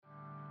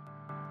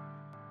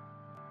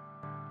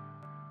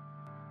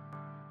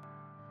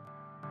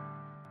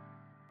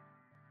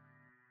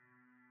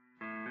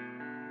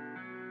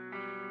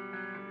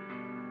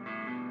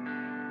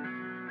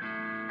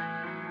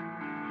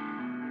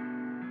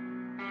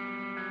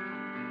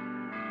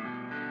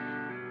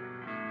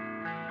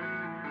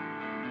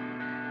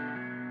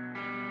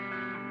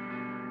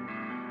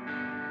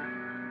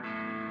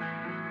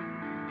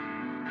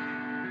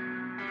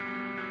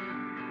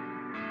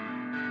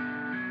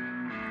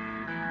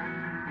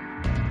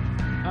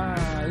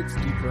It's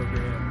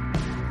Deprogram.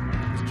 My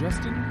name is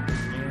Justin,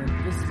 and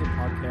this is a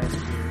podcast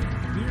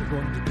where we are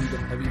going to do the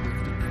heavy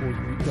lifting for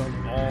you. We've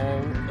done all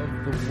of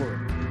the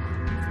work.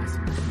 We've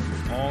listened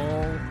to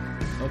all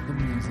of the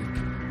music.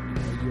 And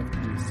all you have to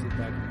do is sit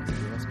back and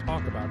listen to us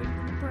talk about it,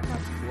 and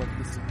perhaps plug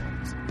the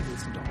songs. We've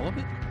listened to all of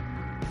it?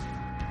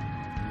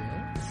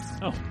 Yes.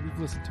 Oh. We've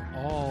listened to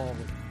all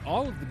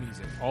of the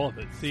music. All of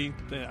it. See,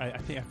 I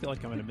feel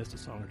like I'm going to miss a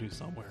song or two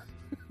somewhere.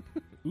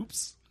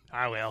 Oops.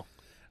 I will.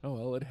 Oh,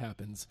 well, it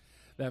happens.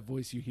 That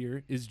voice you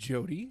hear is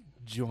Jody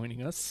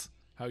joining us.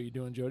 How are you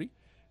doing, Jody?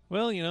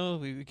 Well, you know,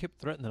 we kept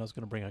threatening that I was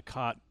going to bring a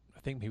cot. I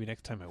think maybe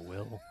next time I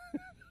will.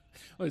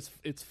 Well,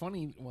 it's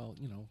funny. Well,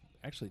 you know,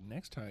 actually,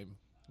 next time,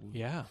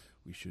 we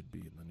should be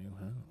in the new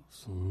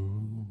house.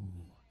 Ooh.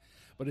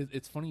 But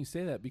it's funny you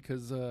say that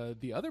because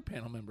the other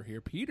panel member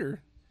here,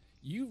 Peter,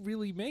 you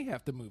really may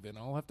have to move in.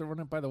 I'll have to run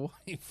it by the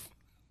wife.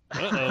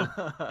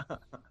 Uh-oh.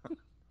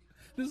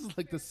 This is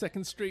like the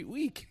second straight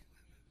week.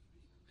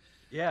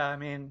 Yeah, I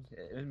mean,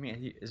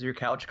 is your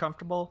couch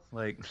comfortable?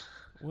 Like,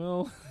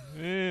 well,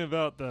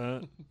 about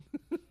that.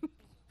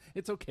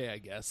 It's okay, I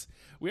guess.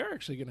 We are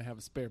actually going to have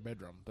a spare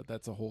bedroom, but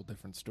that's a whole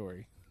different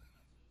story.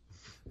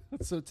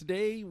 So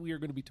today we are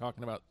going to be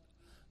talking about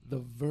the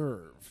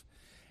Verve.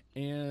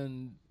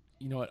 And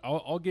you know what?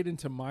 I'll get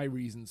into my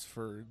reasons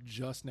for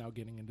just now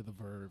getting into the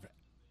Verve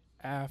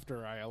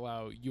after I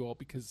allow you all,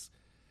 because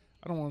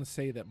I don't want to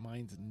say that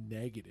mine's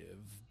negative,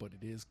 but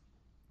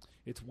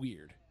it's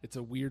weird. It's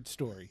a weird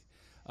story.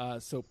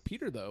 So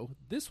Peter, though,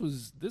 this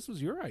was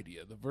your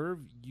idea. The Verve,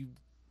 you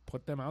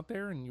put them out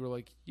there and you were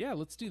like, yeah,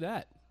 let's do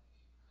that.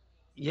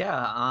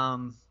 yeah,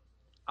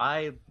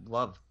 I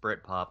love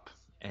Britpop,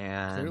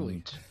 and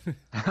Clearly.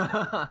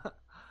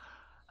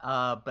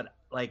 but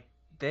like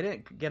they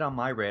didn't get on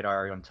my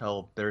radar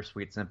until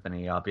Bittersweet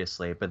Symphony,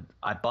 obviously. But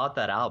I bought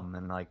that album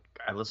and like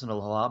I listened to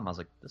the whole album. I was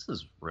like, this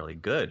is really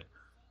good.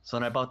 So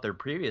then I bought their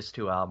previous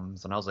two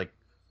albums, and I was like,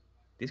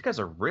 these guys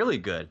are really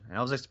good. And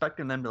I was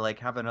expecting them to like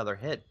have another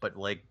hit, but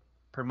like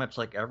pretty much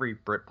like every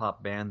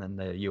Britpop band in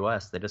the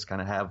U.S., they just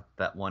kind of have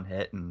that one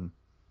hit and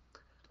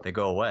they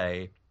go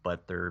away,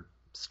 but they're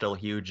still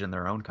huge in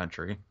their own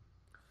country.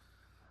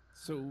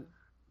 So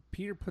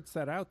Peter puts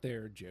that out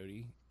there,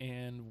 Jody,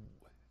 and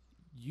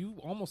you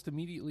almost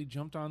immediately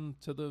jumped on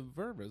to the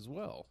Verve as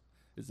well.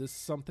 Is there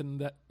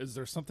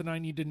something I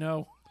need to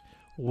know?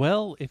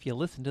 Well, if you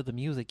listen to the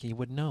music, you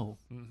would know.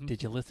 Mm-hmm.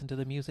 Did you listen to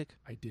the music?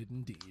 I did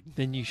indeed.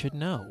 Then you should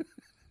know.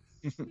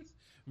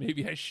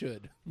 Maybe I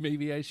should.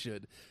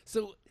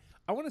 So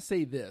I want to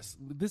say this.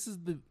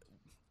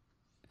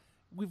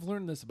 We've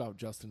learned this about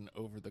Justin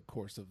over the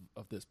course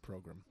of this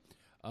program.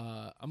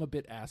 I'm a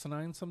bit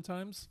asinine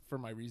sometimes for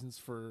my reasons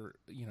for,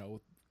 you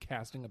know,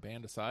 casting a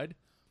band aside.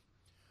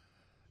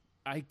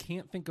 I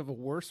can't think of a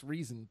worse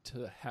reason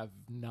to have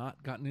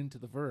not gotten into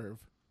the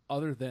Verve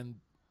other than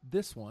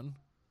this one.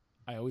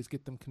 I always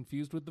get them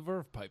confused with the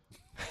Verve Pipe.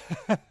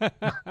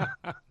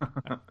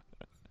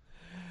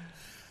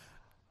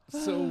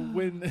 So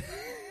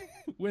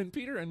when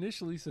Peter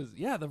initially says,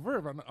 yeah, the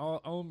Verve,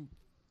 I'm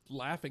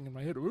laughing in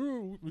my head.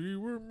 Oh, we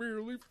were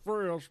merely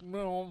fresh.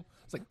 No,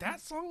 it's like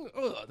that song.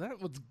 Ugh,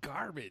 that was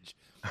garbage.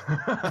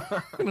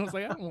 And I was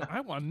like,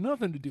 I want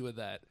nothing to do with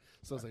that.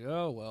 So I was like,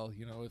 oh well,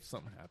 you know, if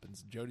something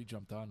happens. Jody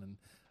jumped on, and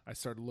I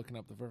started looking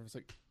up the Verve. I was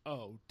like,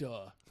 oh,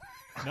 duh,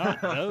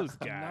 Not those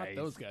guys. not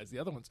those guys. The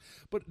other ones,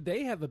 but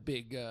they have a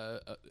big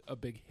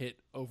hit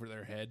over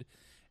their head,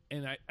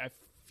 and I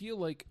feel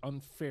like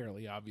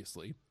unfairly,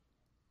 obviously.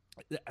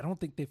 I don't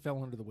think they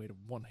fell under the weight of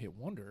one hit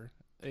wonder.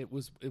 It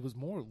was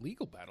more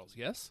legal battles,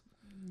 yes?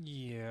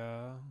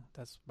 Yeah,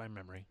 that's my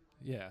memory.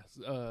 Yeah.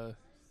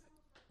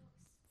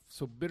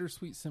 So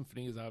Bittersweet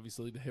Symphony is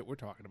obviously the hit we're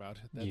talking about.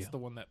 That's the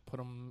one that put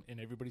them in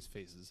everybody's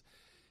faces.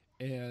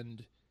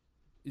 And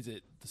is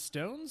it the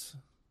Stones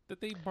that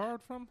they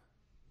borrowed from?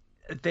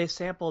 They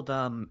sampled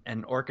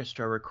an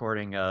orchestra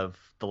recording of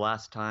The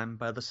Last Time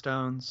by the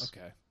Stones.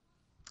 Okay.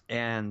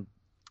 And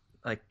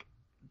like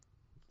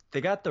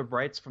they got the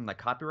rights from the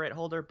copyright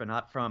holder, but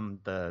not from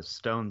the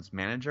Stones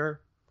manager.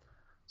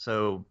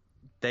 So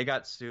they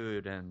got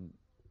sued, and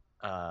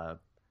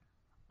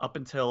up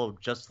until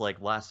just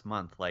like last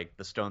month, like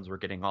the Stones were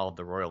getting all of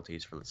the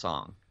royalties for the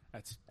song.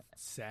 That's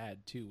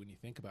sad too when you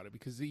think about it,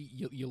 because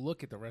you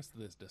look at the rest of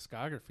this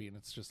discography and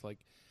it's just like,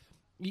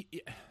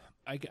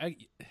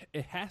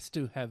 it has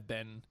to have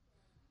been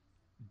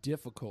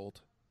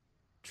difficult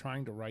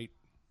trying to write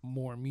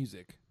more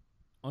music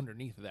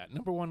underneath of that.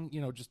 Number one, you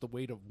know, just the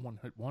weight of one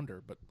hit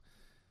wonder, but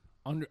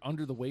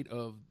under the weight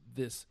of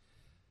this.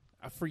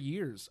 For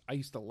years, I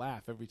used to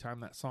laugh every time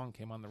that song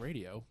came on the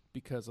radio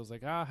because I was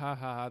like, ha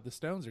ha, the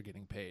Stones are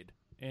getting paid.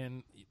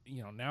 And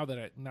you know, now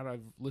that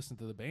I've listened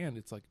to the band,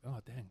 it's like, oh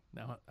dang,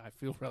 now I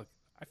feel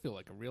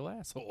like a real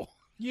asshole.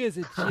 Yes,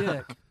 a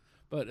chick.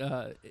 But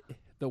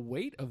the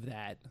weight of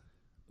that,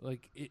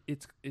 like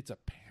it's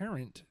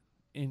apparent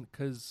in,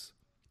 because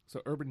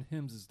so Urban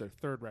Hymns is their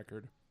third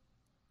record.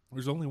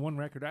 There's only one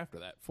record after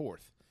that,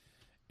 fourth,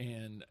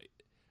 and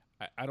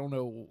I don't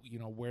know, you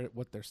know,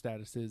 what their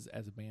status is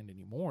as a band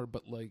anymore,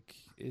 but like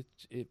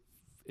it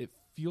it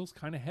feels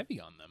kind of heavy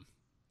on them.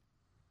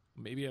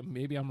 Maybe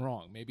I'm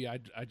wrong. Maybe I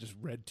just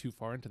read too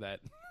far into that.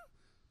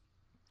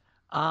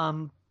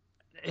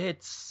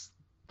 It's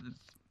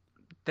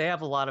they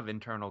have a lot of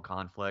internal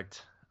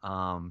conflict.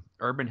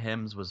 Urban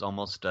Hymns was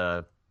almost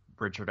a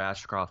Richard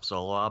Ashcroft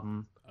solo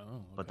album,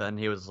 Oh, but then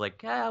he was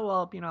like, yeah,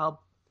 well,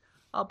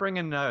 I'll bring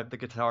in the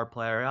guitar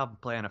player. I'll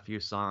play in a few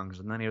songs,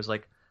 and then he was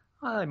like,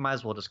 I might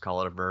as well just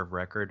call it a Verve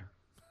record.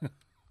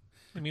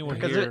 I mean, we're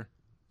Because here.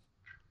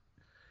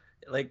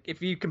 Like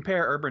if you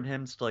compare Urban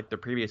Hymns to like the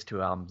previous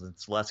two albums,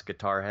 it's less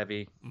guitar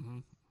heavy. Mm-hmm.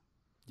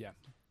 Yeah.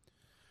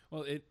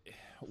 Well,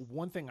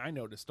 one thing I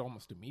noticed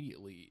almost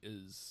immediately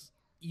is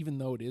even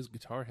though it is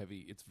guitar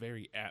heavy, it's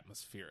very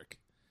atmospheric,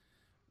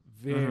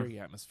 very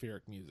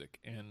atmospheric music,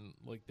 and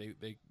like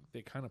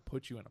they kind of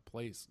put you in a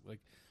place like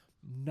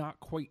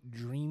not quite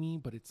dreamy,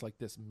 but it's like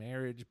this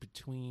marriage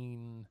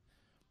between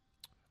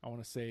I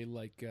want to say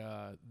like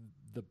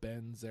the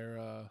Benz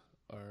era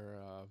or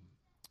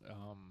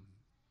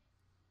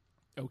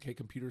OK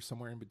Computer,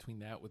 somewhere in between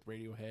that with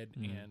Radiohead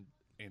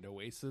and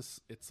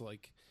Oasis. It's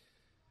like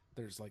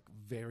there's like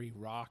very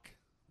rock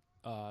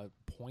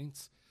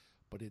points,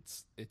 but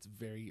it's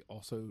very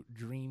also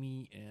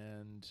dreamy,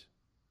 and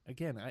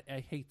again, I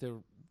hate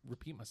to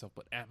repeat myself,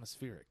 but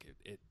atmospheric.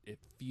 It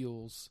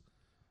feels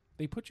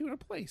they put you in a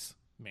place,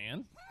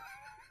 man.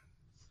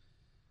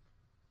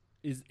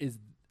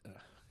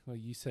 Well,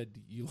 you said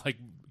you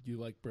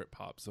like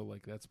Britpop, so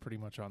like that's pretty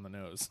much on the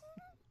nose.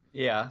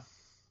 Yeah.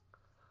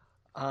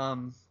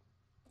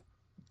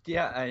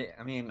 Yeah,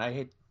 I mean,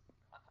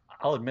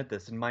 I'll admit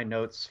this. In my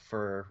notes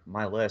for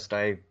my list,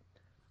 I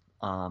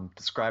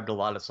described a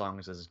lot of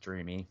songs as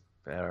dreamy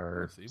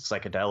or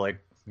psychedelic,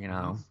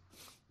 I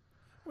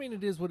mean,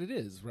 it is what it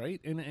is,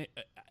 right? And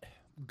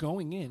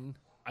going in,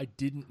 I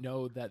didn't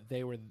know that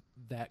they were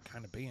that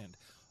kind of band.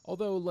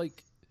 Although,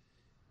 like,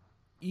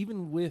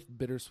 even with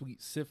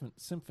Bittersweet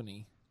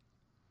Symphony,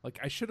 like,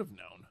 I should have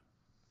known.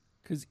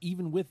 Because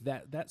even with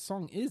that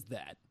song is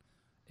that.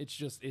 It's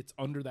just, it's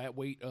under that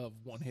weight of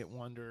One Hit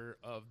Wonder,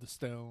 of the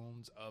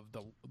Stones, of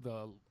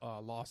the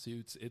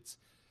lawsuits. It's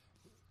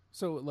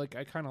so, like,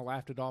 I kind of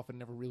laughed it off and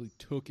never really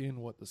took in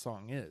what the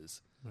song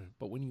is. Right.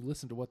 But when you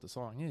listen to what the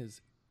song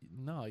is,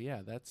 no,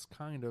 yeah, that's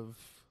kind of,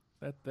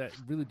 that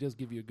really does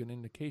give you a good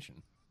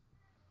indication.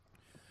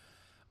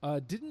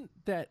 Didn't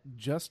that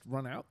just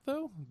run out,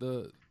 though?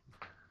 The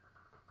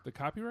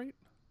copyright?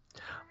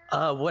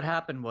 What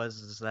happened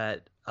was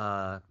that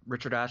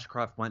Richard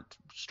Ashcroft went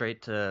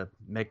straight to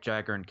Mick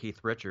Jagger and Keith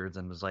Richards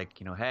and was like,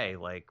 hey,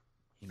 like,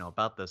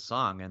 about this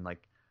song, and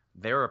like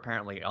they were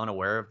apparently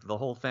unaware of the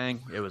whole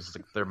thing. It was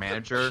like, their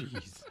manager.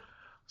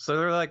 So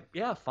they're like,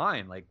 yeah,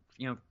 fine, like,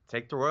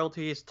 take the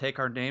royalties, take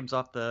our names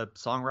off the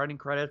songwriting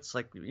credits,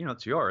 like,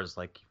 it's yours.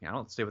 Like, I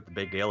don't see what the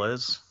big deal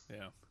is.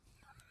 Yeah.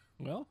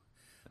 Well,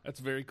 that's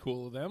very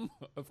cool of them,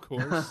 of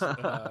course.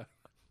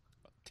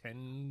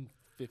 10,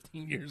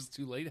 15 years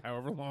too late,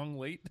 however long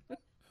late.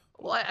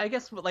 Well, I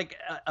guess like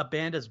a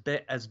band as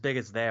big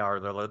as they are,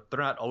 they're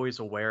not always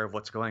aware of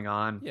what's going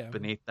on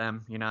beneath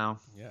them, Yeah.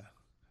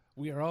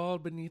 We are all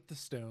beneath the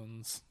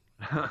stones.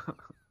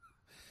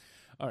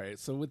 All right,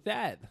 so with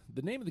that,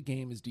 the name of the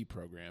game is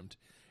Deprogrammed,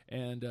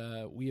 and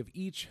we have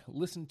each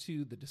listened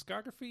to the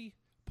discography,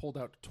 pulled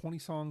out 20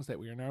 songs that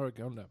we are now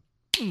going to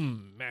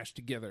mash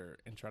together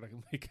and try to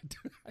make it.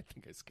 I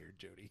think I scared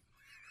Jody.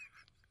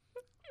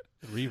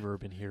 The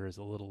reverb in here is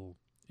a little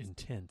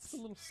intense. A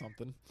little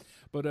something.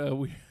 But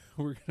we're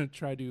going to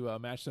try to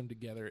mash them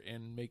together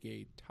and make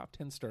a top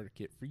 10 starter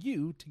kit for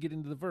you to get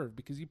into the Verve,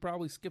 because you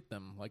probably skipped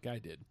them like I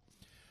did.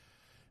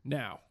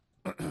 Now,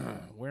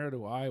 where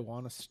do I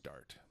want to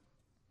start?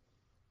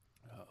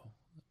 Oh,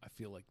 I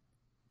feel like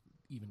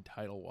even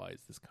title-wise,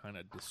 this kind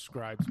of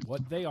describes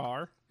what they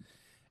are.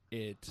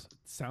 It,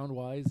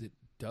 sound-wise, it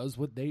does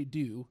what they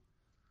do.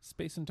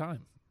 Space and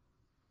Time.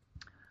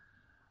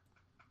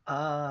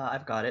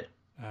 I've got it.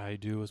 I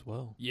do as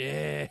well.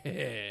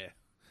 Yeah.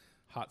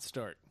 Hot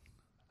start.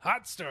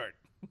 Hot start.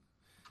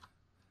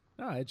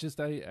 No, it just,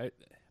 I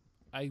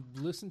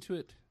listened to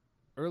it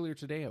earlier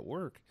today at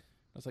work.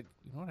 I was like,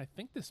 you know what? I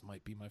think this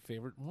might be my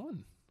favorite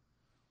one.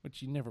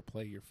 Which you never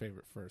play your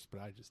favorite first, but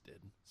I just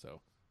did.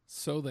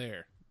 So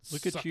there.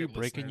 Look at you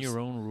breaking your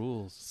own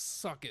rules.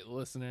 Suck it,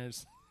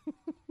 listeners.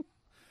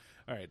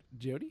 All right,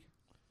 Jody?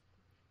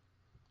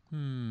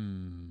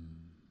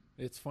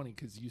 It's funny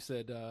because you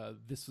said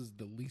this was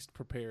the least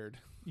prepared.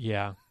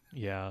 Yeah.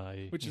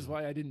 Which is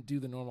why I didn't do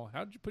the normal,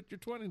 how'd you put your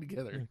 20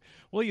 together?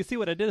 Well, you see,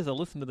 what I did is I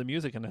listened to the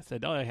music and I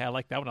said, oh, yeah, I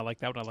like that one, I like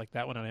that one, I like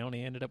that one, and I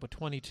only ended up with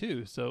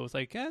 22. So it was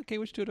like, okay,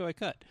 which two do I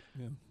cut?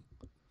 Yeah.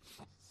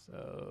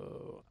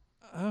 So,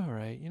 all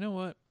right, you know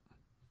what?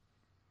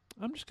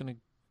 I'm just gonna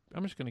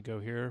go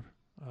here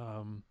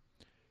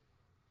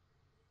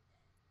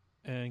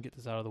and get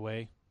this out of the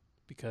way,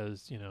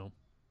 because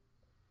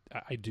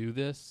I do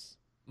this.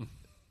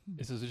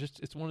 This is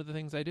it's one of the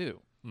things I do.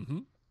 Mm-hmm.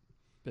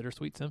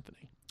 Bittersweet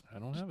Symphony. I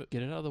don't have it.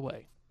 Get it out of the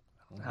way.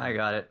 I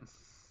got it.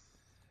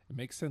 It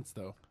makes sense,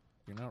 though.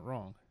 You're not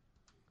wrong.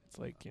 It's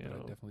like, but I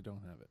definitely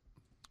don't have it.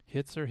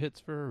 Hits are hits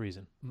for a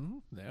reason.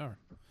 They are.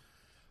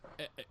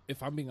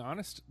 If I'm being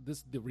honest,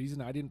 the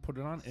reason I didn't put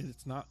it on, and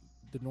it's not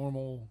the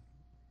normal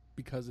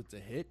because it's a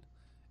hit.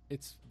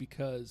 It's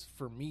because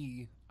for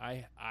me,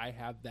 I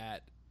have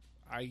that.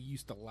 I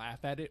used to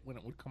laugh at it when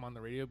it would come on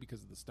the radio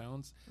because of the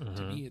Stones.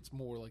 To me, it's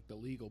more like the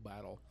legal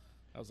battle.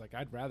 I was like,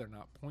 I'd rather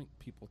not point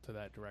people to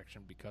that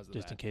direction because of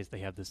Just that. in case they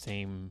have the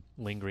same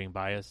lingering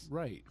bias.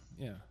 Right.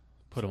 Yeah.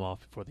 Put them off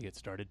before they get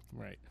started.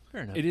 Right.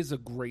 Fair enough. It is a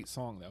great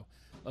song, though.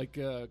 Like,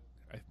 I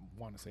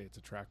want to say it's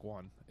a track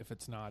 1. If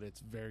it's not, it's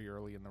very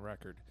early in the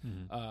record.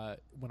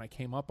 When I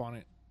came up on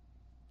it,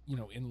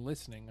 in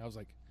listening, I was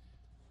like,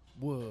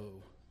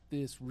 whoa,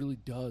 this really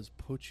does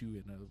put you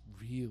in a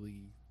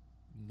really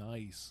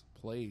nice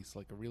place.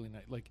 Like, a really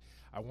nice, like,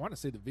 I want to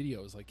say the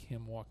video is like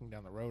him walking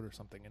down the road or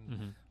something.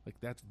 And, like,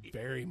 that's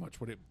very much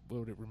what it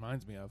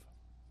reminds me of.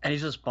 And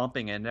he's just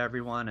bumping into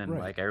everyone, and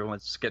Right. like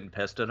everyone's just getting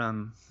pissed at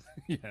him.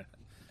 Yeah.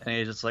 And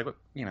he's just like,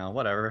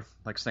 whatever,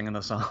 like singing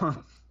the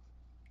song.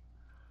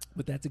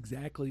 But that's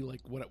exactly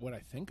like what I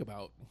think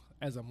about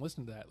as I'm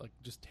listening to that, like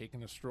just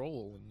taking a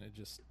stroll, and it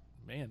just,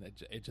 man,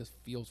 it just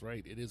feels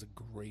right. It is a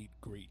great,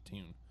 great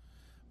tune,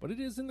 but it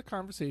is in the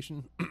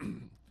conversation.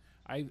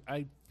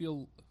 I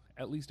feel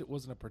at least it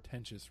wasn't a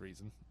pretentious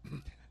reason,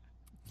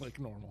 like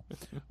normal.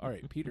 All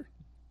right, Peter.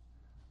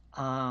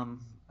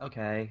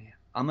 Okay,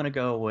 I'm gonna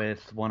go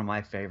with one of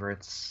my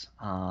favorites,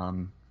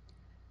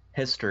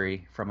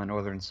 "History" from A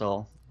Northern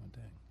Soul.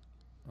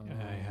 Oh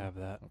dang. I have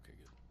that. Okay,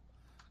 good.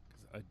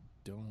 Because I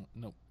don't.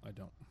 Nope, I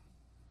don't.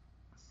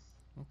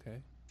 Okay.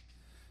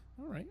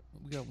 All right.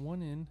 We got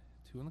 1 in,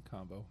 2 in the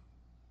combo.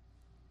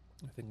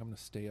 I think I'm going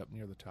to stay up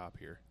near the top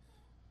here.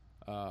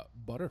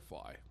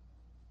 Butterfly.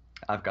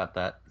 I've got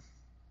that.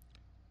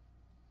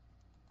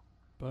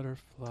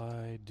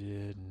 Butterfly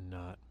did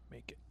not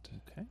make it.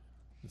 Okay.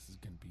 This is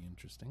going to be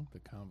interesting, the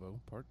combo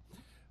part.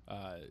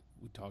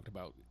 We talked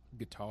about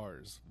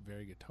guitars,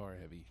 very guitar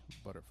heavy,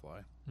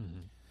 Butterfly.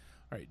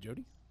 All right,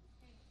 Jody.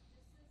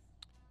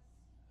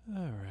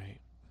 All right.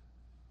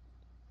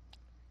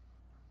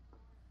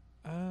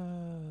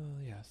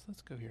 Yes,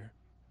 let's go here.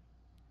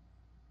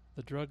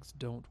 The drugs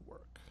don't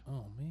work.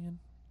 Oh, man.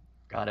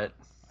 Got it.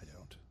 I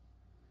don't.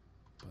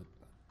 But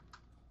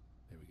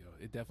there we go.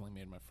 It definitely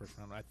made my first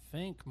round. I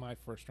think my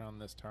first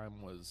round this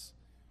time was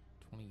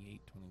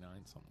 28, 29,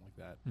 something like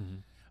that.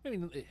 I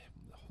mean,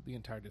 the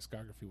entire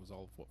discography was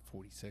all of,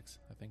 46,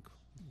 I think.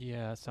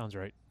 Yeah, sounds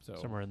right. So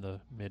Somewhere in the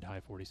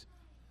mid-high 40s.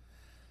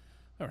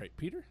 All right,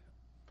 Peter.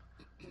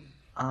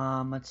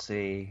 Let's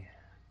see.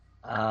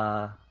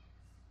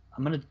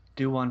 I'm gonna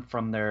do one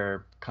from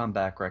their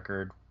comeback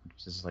record,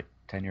 which is like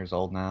 10 years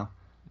old now.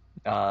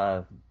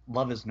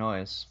 "Love Is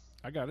Noise."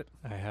 I got it.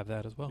 I have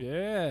that as well.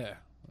 Yeah,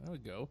 there we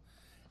go.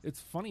 It's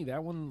funny,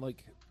 that one,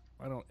 like,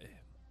 I don't,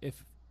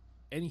 if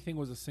anything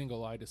was a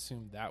single, I'd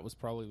assume that was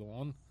probably the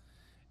one.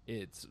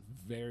 It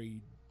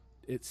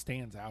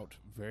stands out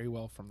very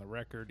well from the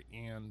record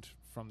and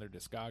from their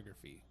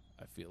discography,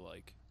 I feel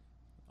like.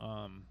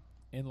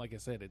 And like I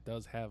said, it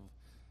does have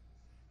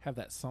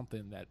that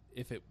something that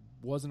if it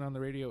wasn't on the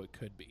radio, it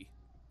could be.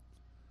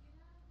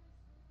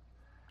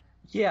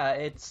 Yeah,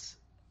 it's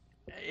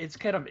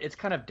kind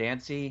of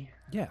dancey.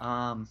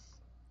 Yeah.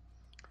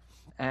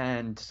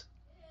 And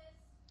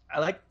I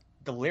like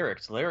the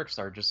lyrics. The lyrics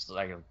are just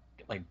like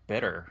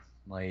bitter.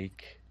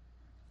 Like,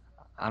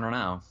 I don't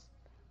know.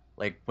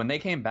 Like, when they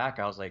came back,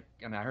 I was like,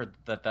 and I heard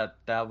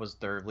that was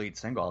their lead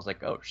single. I was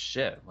like, oh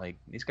shit! Like,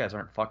 these guys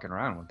aren't fucking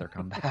around with their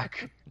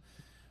comeback.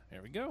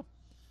 There we go.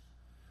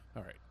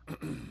 All right. All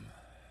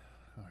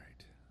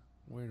right.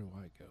 Where do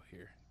I go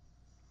here?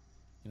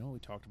 We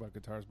talked about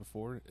guitars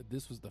before.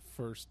 This was the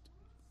first,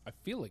 I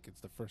feel like it's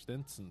the first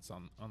instance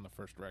on the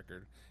first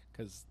record,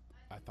 because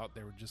I thought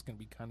they were just going to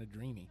be kind of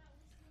dreamy.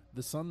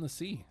 The Sun, the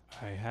Sea.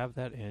 I have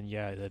that, and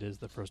yeah, that is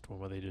the first one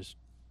where they just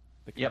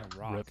They kind of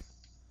rock. Rip.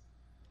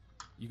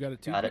 You got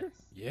it too, Got it. Peter?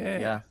 Yeah.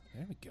 Yeah.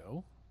 There we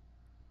go.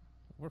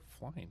 We're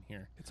flying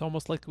here. it's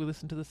almost like we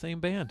listen to the same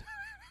band.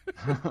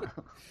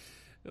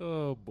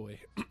 Oh, boy.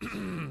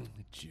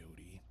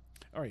 Jody.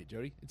 All right,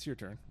 Jody, it's your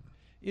turn.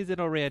 Is it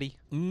already?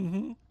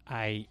 Mm-hmm.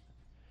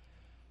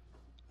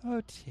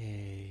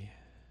 Okay.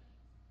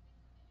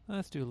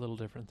 Let's do a little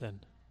different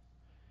then.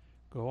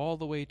 Go all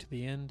the way to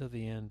the end of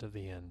the end of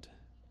the end.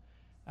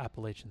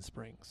 Appalachian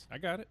Springs. I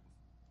got it.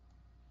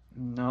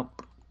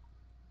 Nope.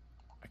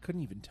 I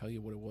couldn't even tell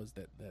you what it was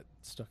that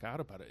stuck out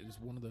about it. It was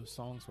one of those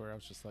songs where I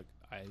was just like,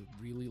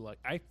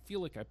 I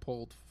feel like I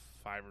pulled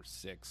 5 or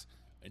 6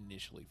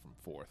 initially from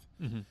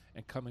 4th.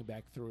 And coming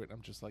back through it,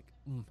 I'm just like,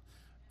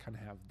 kind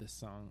of have this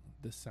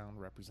sound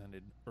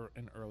represented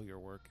in earlier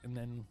work. And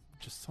then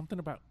just something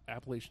about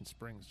Appalachian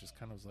Springs just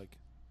kind of was like,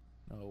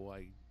 no,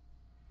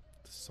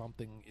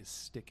 something is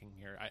sticking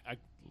here. I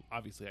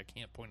obviously I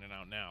can't point it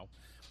out now,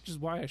 which is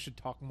why I should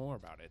talk more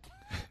about it.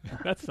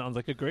 That sounds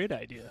like a great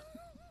idea.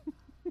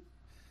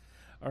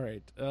 All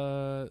right.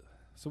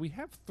 So we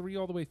have 3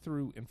 all the way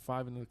through and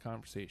 5 into the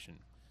conversation.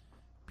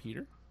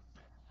 Peter?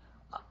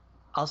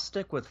 I'll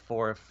stick with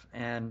Fourth.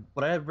 And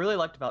what I really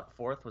liked about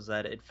Fourth was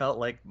that it felt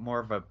like more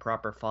of a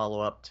proper follow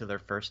up to their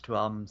first two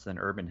albums than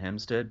Urban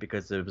Hymns did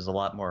because it was a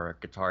lot more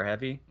guitar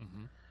heavy.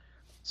 Hmm.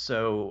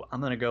 So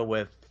I'm gonna go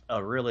with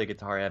a really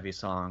guitar heavy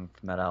song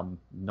from that album,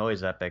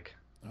 Noise Epic,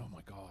 Oh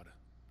my god,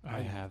 I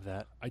have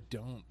that. I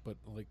don't, but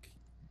like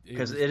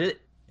because was-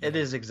 it yeah.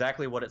 is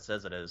exactly what it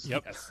says it is.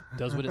 Yep. Yes.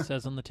 Does what it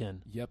says on the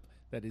tin. Yep,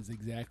 that is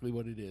exactly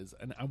what it is.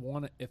 And I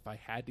want to, if I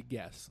had to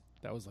guess,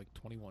 that was like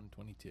 21,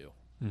 22.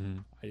 Mm-hmm.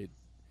 I did,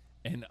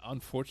 and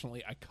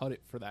unfortunately, I cut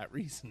it for that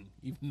reason.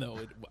 Even though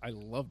I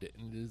loved it,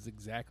 and it is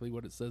exactly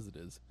what it says it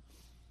is.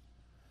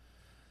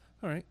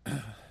 All right,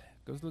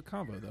 goes to the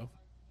combo though.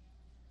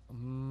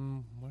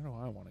 Where do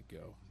I want to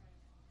go?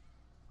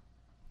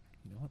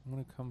 You know what? I'm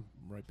going to come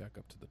right back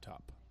up to the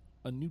top.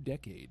 A New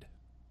Decade.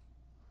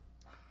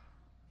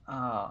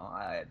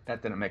 That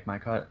didn't make my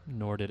cut.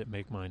 Nor did it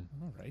make mine.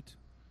 All right,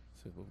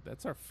 so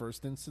that's our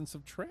first instance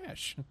of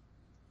trash.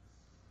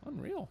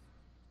 Unreal.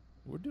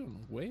 We're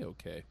doing way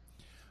okay.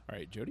 All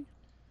right, Jody.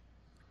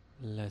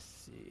 Let's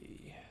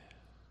see.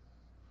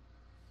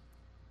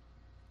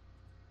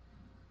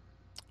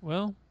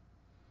 Well,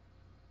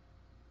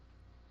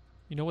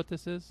 you know what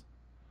this is?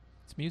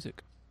 It's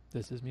music.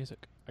 This is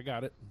music. I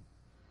got it.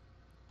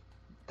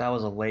 That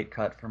was a late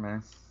cut for me.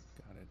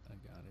 Got it. I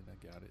got it.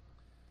 I got it.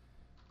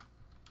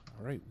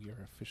 All right, we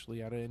are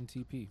officially out of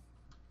NTP.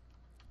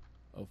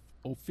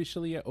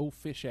 Officially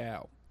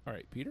official. All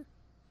right, Peter.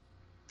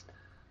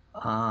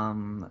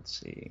 Let's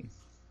see.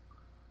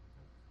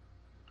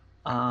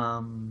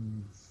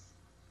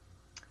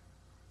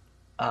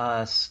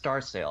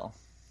 Star Sail.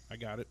 I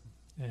got it.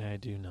 I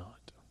do not.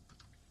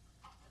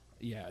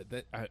 Yeah,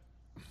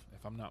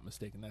 if I'm not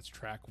mistaken, that's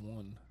track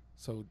one.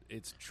 So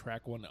it's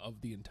track one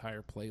of the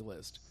entire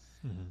playlist,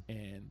 Mm-hmm.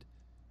 and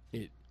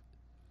it,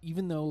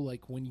 even though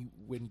like when you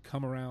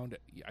come around,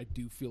 I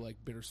do feel like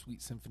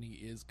Bittersweet Symphony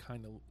is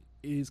kind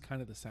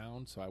of the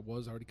sound. So I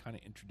was already kind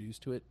of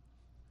introduced to it,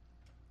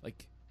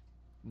 like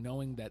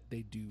knowing that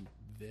they do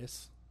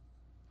this,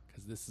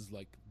 because this is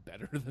like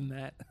better than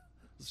that.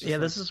 It's just Yeah,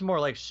 like- this is more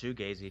like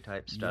shoegazy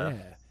type stuff.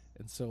 Yeah,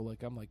 and so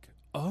like I'm like,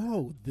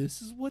 oh,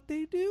 this is what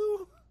they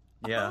do.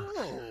 Yeah.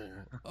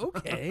 Oh,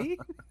 okay.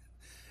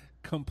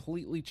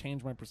 Completely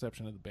changed my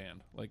perception of the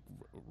band, like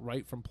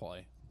right from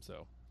play.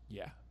 So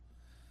yeah.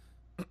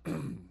 All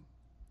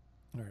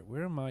right,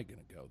 where am I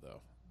gonna go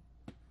though?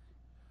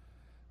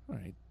 All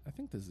right, I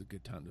think this is a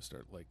good time to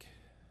start like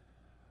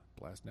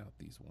blasting out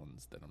these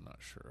ones that I'm not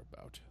sure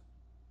about.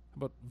 How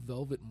about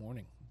Velvet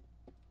Morning?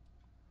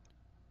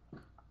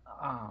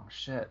 Oh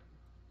shit.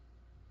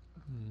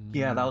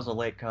 Yeah, that was a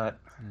late cut.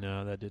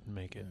 No, that didn't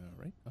make it.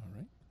 All right, all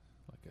right.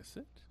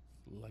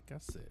 Like I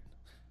said.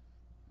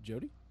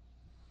 Jody?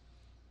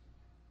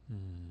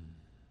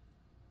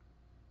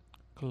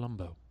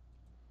 Columbo.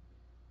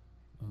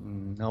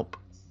 Nope.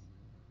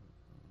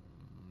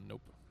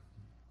 Nope.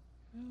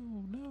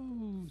 Oh,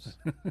 nose.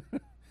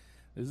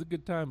 This is a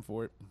good time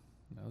for it.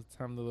 Now it's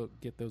time to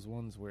get those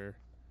ones where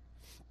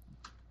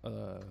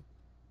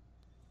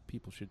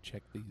people should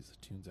check these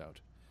tunes out.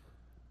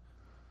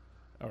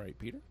 All right,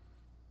 Peter?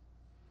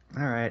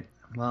 All right.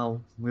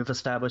 Well, we've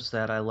established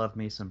that I love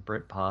me some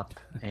Britpop,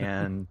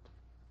 and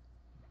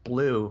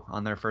Blue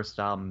on their first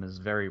album is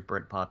very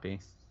Britpoppy.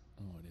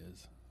 Oh, it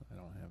is. I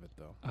don't have it,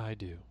 though. I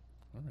do.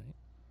 All right.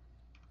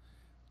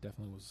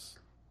 Definitely was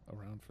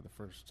around for the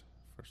first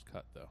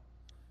cut, though.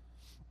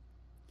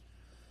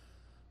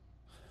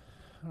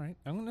 All right.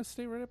 I'm going to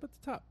stay right up at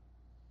the top.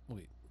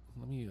 Wait.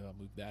 Let me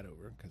move that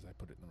over because I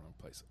put it in the wrong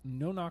place.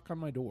 No Knock on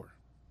My Door.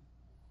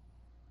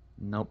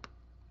 Nope.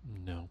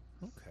 No.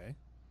 Okay.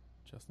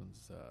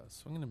 Justin's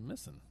swinging and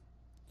missing.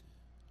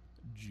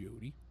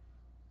 Jody.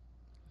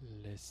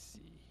 Let's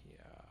see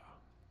here.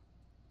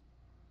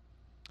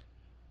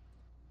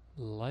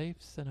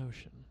 Life's an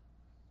Ocean.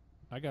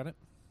 I got it.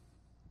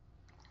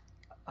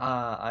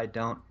 I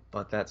don't,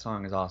 but that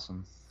song is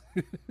awesome.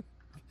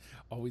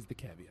 Always the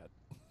caveat.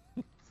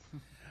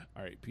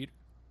 All right, Peter.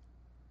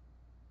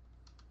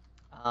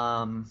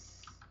 I'm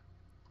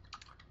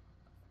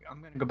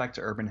gonna go back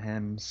to Urban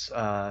Hymns.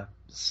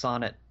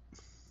 Sonnet.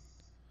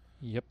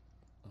 Yep.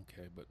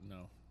 Okay, but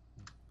no.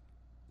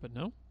 But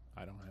no?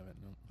 I don't have it,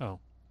 no. Oh.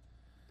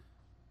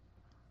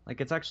 Like,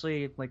 it's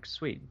actually like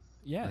sweet.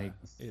 Yeah, Like-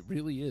 it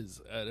really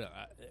is.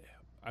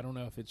 I don't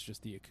know if it's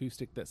just the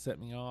acoustic that set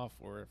me off,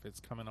 or if it's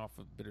coming off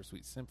of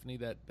Bittersweet Symphony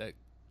that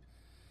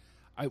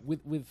I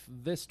with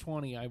this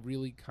 20, I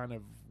really kind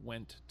of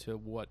went to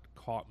what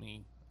caught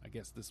me. I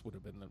guess this would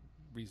have been the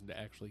reason to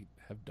actually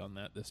have done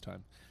that this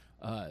time.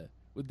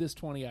 With this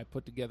 20, I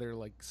put together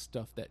like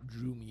stuff that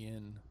drew me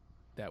in,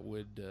 that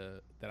would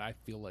that I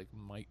feel like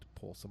might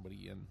pull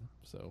somebody in.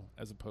 So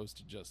as opposed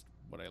to just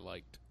what I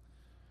liked,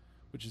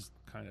 which is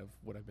kind of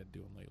what I've been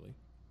doing lately.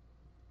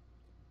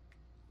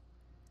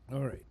 All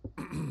right.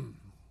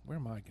 Where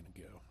am I going to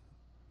go?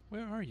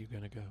 Where are you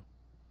going to go?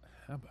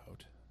 How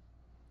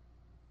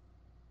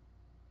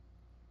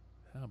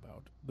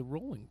about the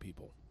Rolling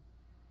People?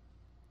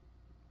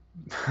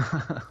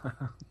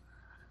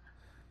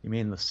 You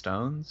mean the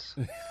Stones?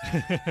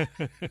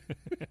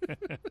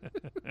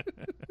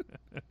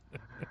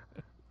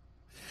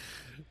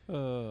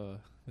 That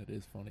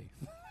is funny.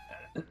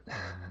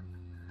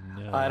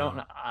 No, I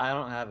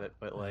don't have it,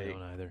 but I like,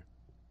 don't either.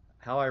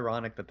 how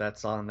ironic that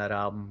that's on that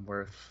album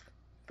with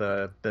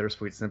the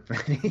Bittersweet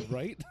Symphony.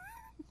 Right?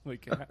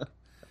 Like,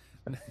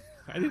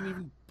 I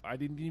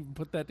didn't even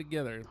put that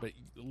together. But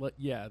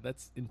yeah,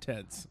 that's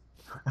intense.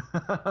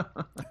 All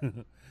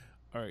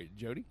right,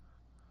 Jody.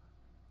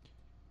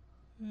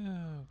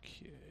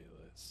 Okay,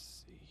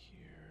 let's see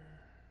here.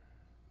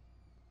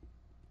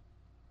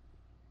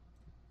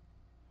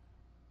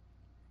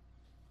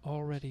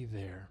 Already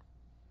there.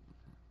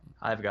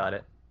 I've got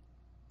it.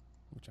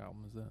 Which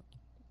album is that?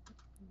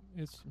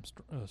 It's from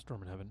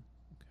Storm in Heaven.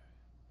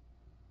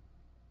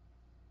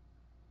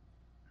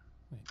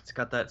 It's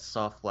got that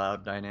soft,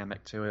 loud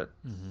dynamic to it.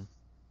 Mm-hmm.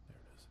 There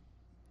it is.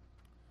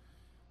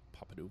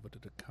 Pop it over to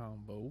the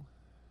combo.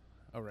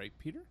 All right,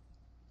 Peter.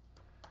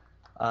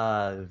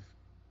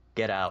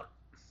 Get Out.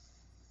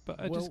 But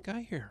I Well, just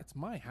got here. It's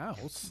my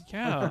house.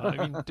 Yeah,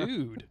 I mean,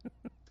 dude.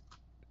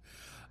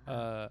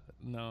 No,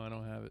 I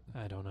don't have it.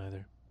 I don't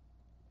either.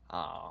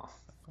 Aw. I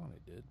thought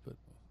I did, but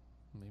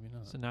maybe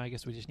not. So now I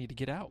guess we just need to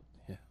get out.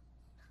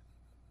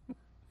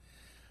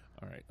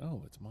 All right.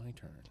 Oh, it's my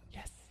turn.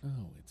 Yes.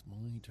 Oh, it's my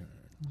turn.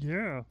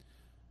 Yeah.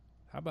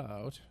 How about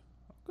I'll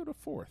go to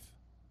fourth.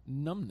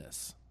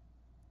 Numbness.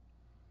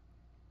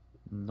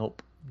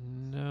 Nope.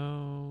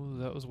 No,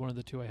 that was one of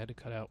the two I had to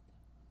cut out.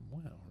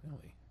 Wow,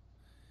 really?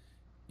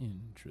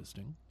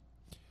 Interesting.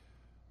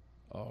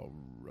 All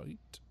right.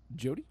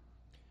 Jody?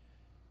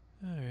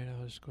 All right,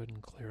 I'll just go ahead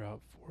and clear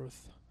out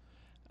fourth.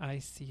 I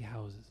see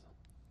houses.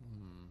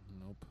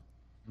 Nope.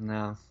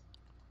 No.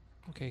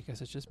 Okay,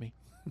 guess it's just me.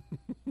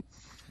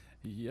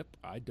 Yep,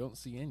 I don't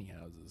see any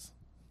houses.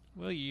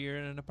 Well, you're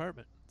in an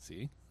apartment,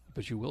 See?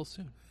 but you will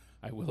soon.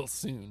 I will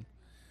soon.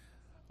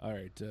 All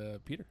right,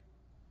 Peter.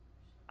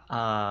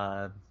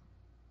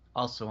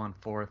 Also on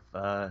fourth,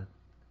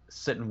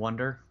 Sit and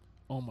Wonder.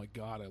 Oh my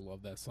God, I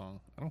love that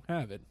song. I don't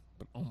have it,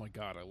 but oh my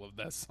God, I love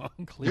that song.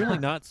 Clearly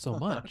not so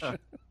much.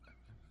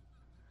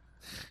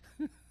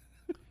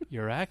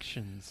 Your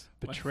actions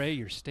betray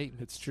your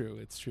statement. It's true.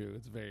 It's true.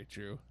 It's very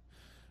true.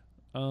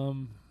 I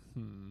don't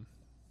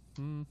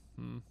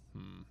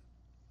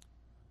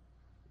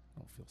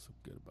feel so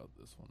good about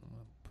this one. I'm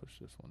gonna push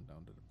this one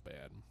down to the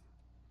bad.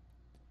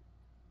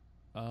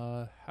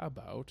 How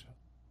about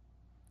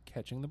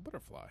Catching the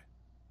Butterfly?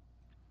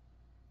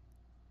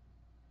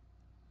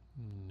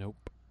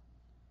 Nope.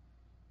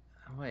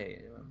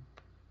 Wait.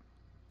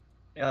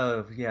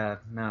 Oh, yeah,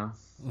 no.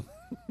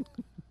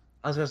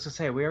 I was supposed to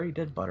say, we already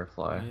did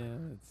Butterfly.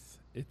 Yeah,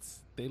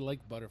 it's they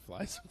like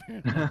butterflies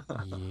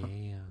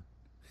apparently. Yeah.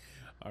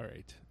 All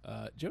right,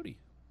 Jody.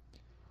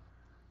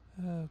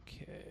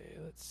 Okay,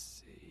 let's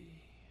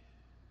see.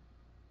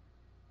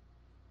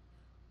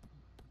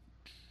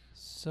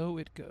 So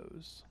it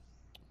goes.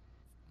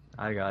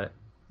 I got it.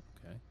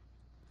 Okay,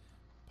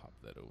 pop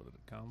that over to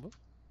the combo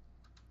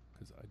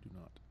because I do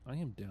not. I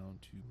am down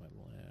to my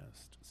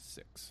last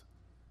 6.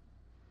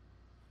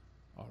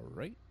 All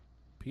right,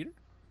 Peter.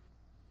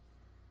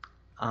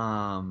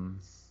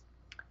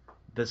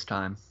 This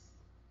time.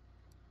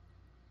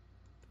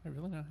 Did I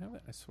really not have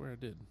it? I swear I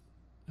did.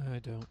 I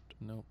don't.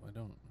 Nope, I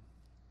don't.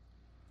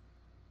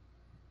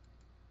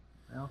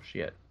 Oh,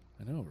 shit.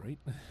 I know, right?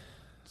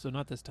 So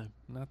not this time.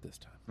 Not this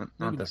time. Not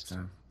Maybe this next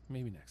time.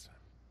 Maybe next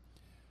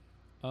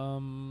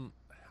time.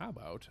 How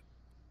about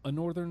A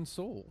Northern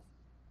Soul?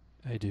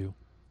 I do.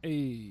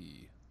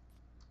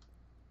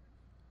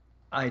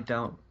 I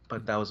don't,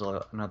 but that was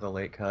another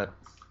late cut.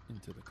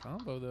 Into the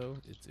combo, though.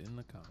 It's in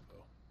the combo. Let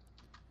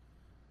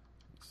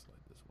me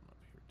slide this one up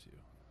here, too.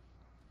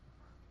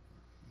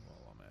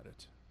 While I'm at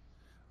it.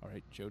 All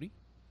right, Jody.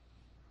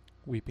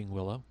 Weeping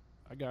Willow.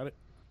 I got it.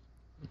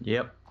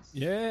 Yep.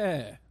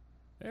 Yeah.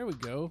 There we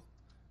go.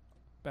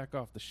 Back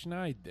off the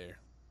schneid there.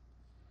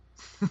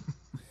 All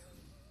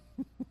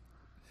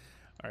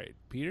right,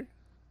 Peter.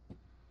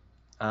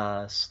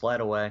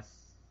 Slide Away.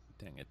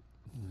 Dang it.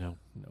 No.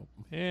 Nope.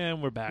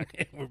 And we're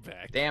back. We're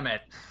back. Damn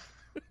it.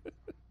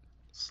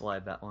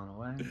 Slide that one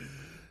away.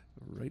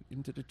 Right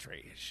into the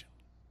trash.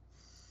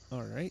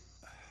 All right.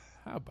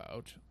 How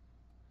about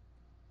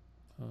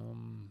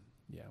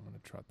yeah, I'm going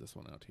to trot this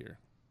one out here.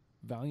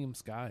 Valium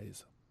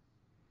Skies.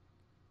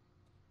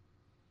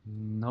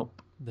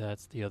 Nope.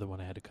 That's the other one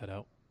I had to cut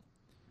out.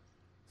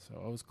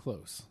 So I was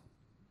close.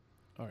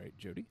 All right,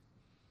 Jody.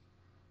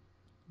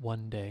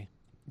 One Day.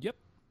 Yep.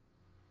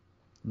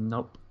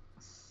 Nope.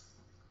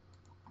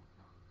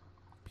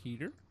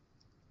 Peter.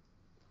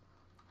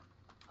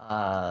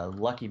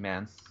 Lucky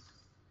Man.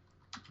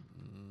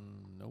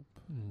 Nope.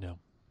 No.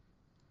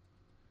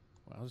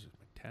 Wow, this is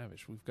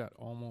McTavish. We've got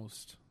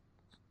almost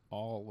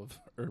all of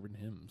Urban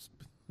Hymns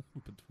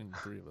between the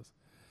three of us.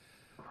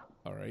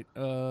 All right.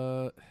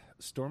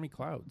 Stormy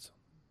Clouds.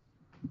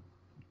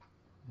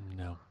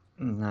 No.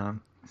 No.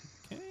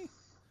 Okay.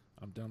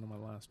 I'm down to my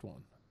last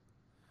one.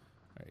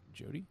 All right,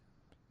 Jody.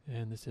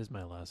 And this is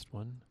my last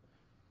one.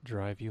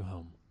 Drive You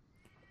Home.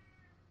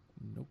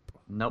 Nope.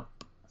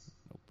 Nope.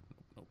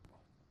 Nope.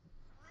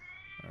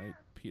 All right,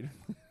 Peter.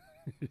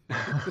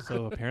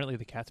 So apparently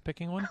the cat's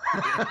picking one.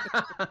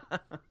 I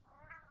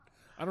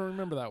don't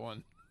remember that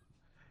one.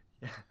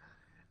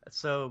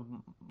 So,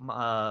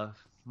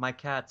 my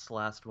cat's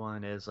last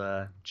one is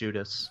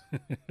Judas.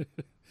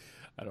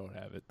 I don't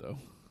have it though.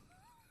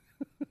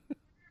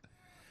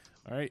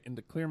 All right, and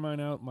to clear mine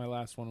out, my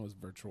last one was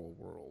Virtual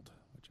World,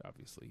 which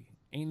obviously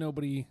ain't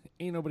nobody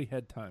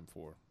had time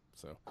for.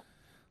 So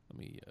let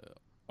me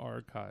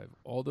archive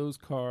all those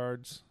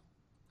cards,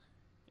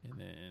 and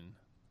then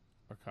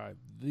archive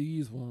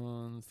these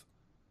ones.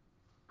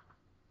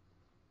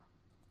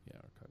 Yeah,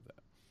 archive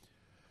that.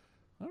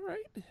 All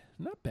right,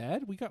 not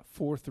bad. We got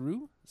 4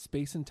 through: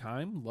 Space and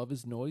Time, Love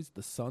Is Noise,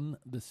 The Sun,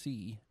 The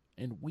Sea,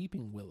 and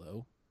Weeping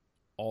Willow,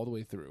 all the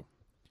way through.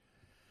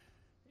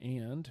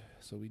 And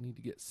so we need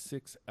to get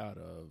 6 out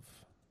of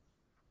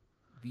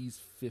these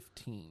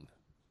 15.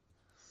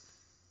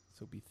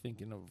 So be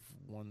thinking of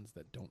ones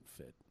that don't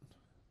fit.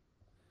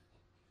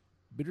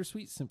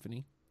 Bittersweet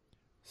Symphony,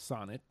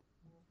 Sonnet,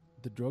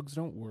 The Drugs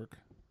Don't Work,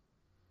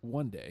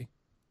 One Day,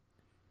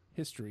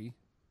 History,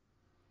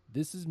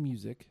 This Is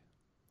Music,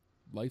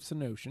 Life's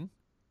an Ocean,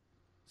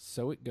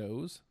 So It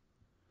Goes,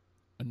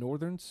 A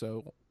Northern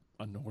Soul,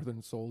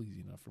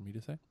 easy enough for me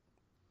to say,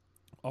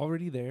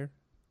 Already There,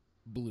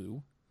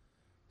 Blue,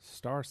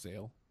 Star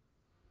Sail,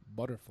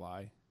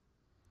 Butterfly,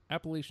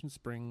 Appalachian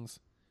Springs,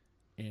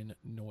 and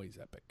Noise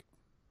Epic.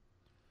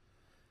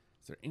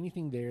 Is there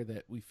anything there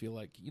that we feel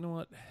like, you know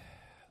what,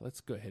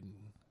 let's go ahead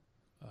and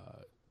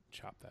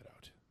chop that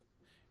out?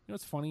 You know,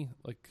 it's funny,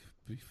 like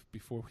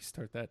before we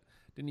start that,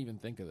 didn't even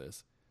think of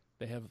this.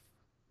 They have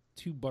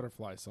 2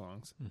 Butterfly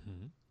songs.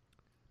 Mm-hmm.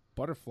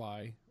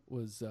 Butterfly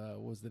was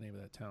the name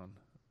of that town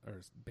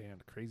or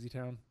band, Crazy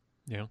Town.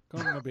 Yeah.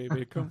 Come on,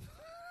 baby, come.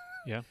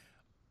 Yeah.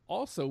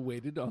 Also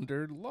waited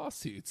under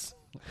lawsuits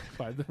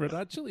by the Red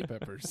Hot Chili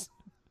Peppers.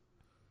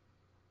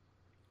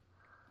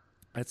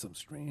 That's some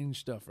strange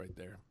stuff right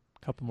there.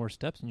 Couple more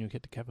steps and you'll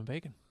get to Kevin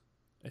Bacon.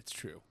 It's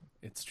true.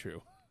 It's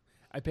true.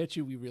 I bet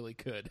you we really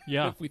could.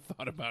 Yeah. If we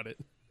thought about it.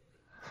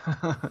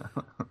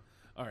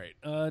 All right.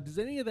 Does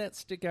any of that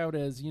stick out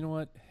as, you know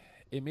what,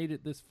 it made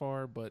it this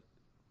far, but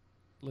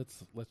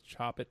let's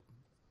chop it?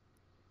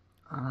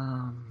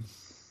 I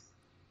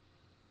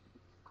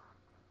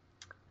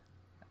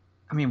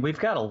mean, we've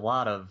got a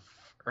lot of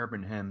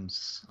urban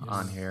hymns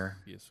on here.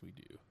 Yes, we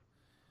do.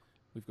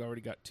 We've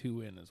already got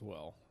 2 in as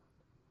well.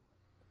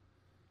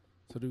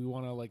 So do we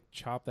want to like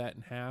chop that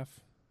in half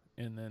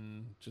and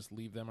then just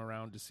leave them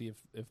around to see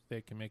if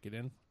they can make it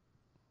in?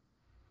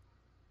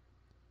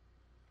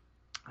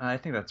 I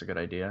think that's a good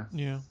idea.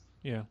 Yeah.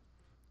 Yeah.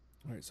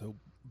 All right, so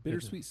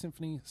Bittersweet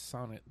Symphony,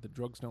 Sonnet, The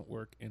Drugs Don't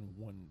Work, and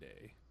One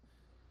Day.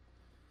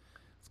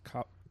 Let's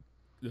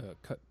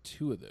cut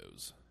 2 of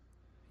those.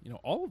 You know,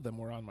 all of them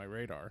were on my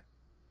radar.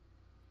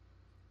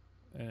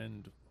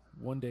 And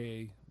One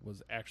Day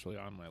was actually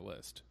on my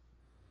list.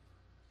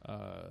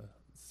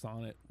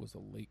 Sonnet was a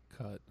late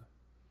cut.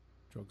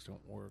 Drugs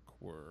Don't Work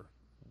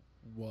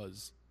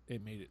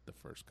it made it the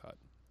first cut.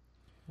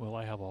 Well,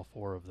 I have all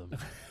 4 of them.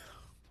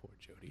 Poor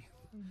Jody.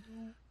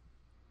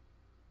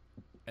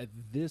 At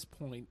this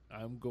point,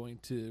 I'm going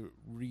to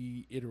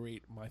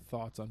reiterate my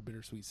thoughts on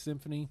Bittersweet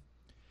Symphony.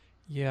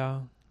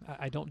 Yeah,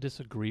 I don't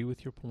disagree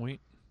with your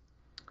point.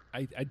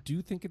 I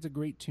do think it's a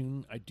great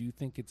tune. I do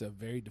think it's a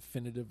very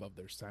definitive of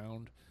their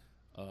sound.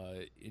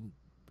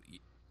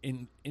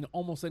 In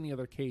almost any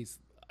other case,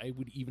 I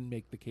would even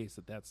make the case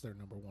that that's their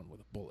number 1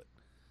 with a bullet.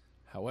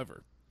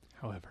 However,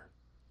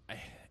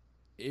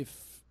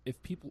 if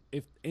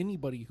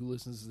anybody who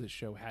listens to this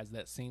show has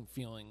that same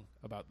feeling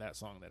about that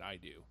song that I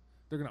do,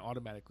 they're going to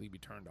automatically be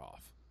turned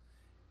off.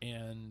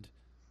 And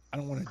I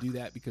don't want to do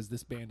that because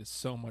this band is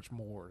so much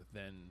more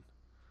than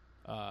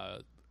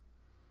a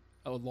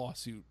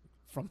lawsuit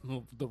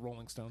from the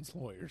Rolling Stones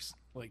lawyers.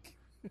 Like,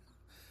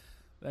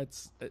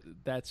 that's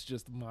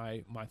just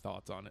my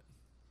thoughts on it.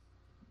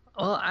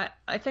 Well,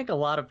 I think a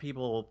lot of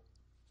people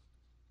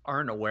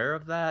aren't aware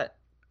of that.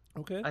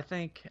 Okay. I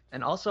think,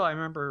 and also I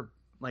remember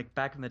like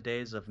back in the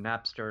days of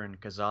Napster and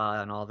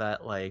Kazaa and all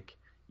that, like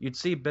you'd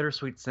see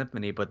Bittersweet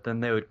Symphony, but then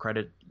they would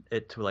credit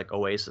it to like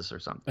Oasis or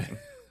something.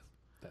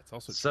 That's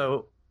also so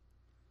true.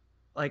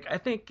 Like I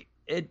think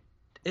it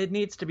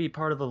needs to be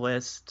part of the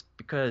list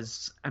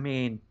because I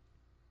mean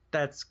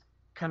that's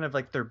kind of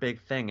like their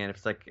big thing, and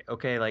it's like,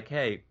 okay, like,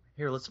 hey,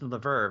 here, listen to the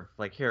Verve,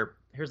 like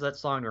here's that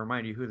song to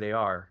remind you who they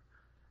are.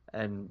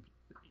 And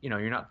you know,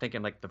 you're not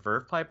thinking like the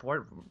Verve Pipe.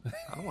 What?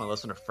 I don't want to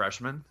listen to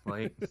Freshman.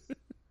 Like,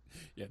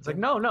 yeah, it's like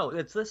no,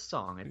 it's this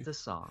song. It's this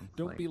song.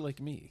 Don't be like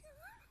me.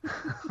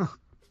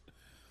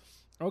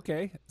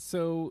 Okay,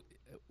 so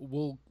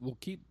we'll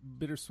keep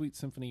Bittersweet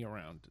Symphony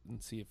around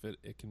and see if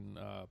it can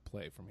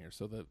play from here.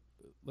 So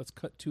let's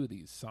cut 2 of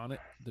these: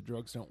 Sonnet, The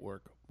Drugs Don't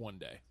Work, One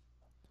Day.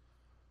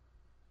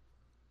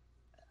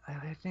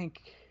 I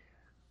think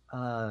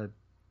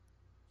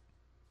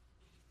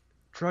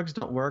Drugs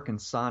Don't Work and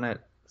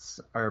Sonnet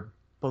are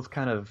both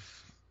kind of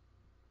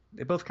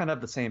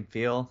have the same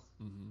feel.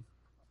 Mm-hmm.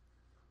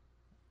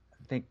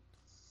 think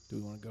Do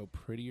we want to go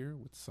prettier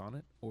with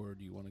Sonnet, or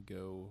do you want to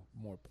go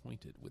more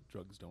pointed with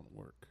Drugs Don't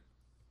Work?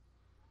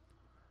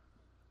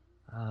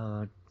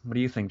 what do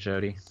you think,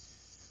 Jody?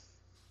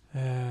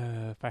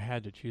 If I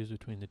had to choose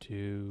between the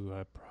two,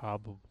 I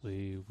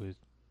probably would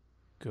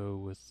go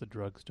with the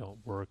drugs don't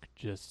work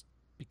just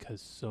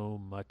because so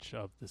much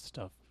of the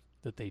stuff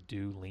that they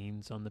do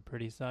leans on the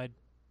pretty side.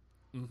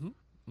 Mm-hmm.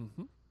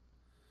 Mm-hmm.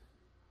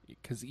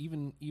 Because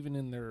even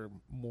in their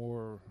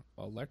more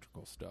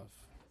electrical stuff,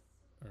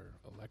 or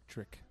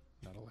electric,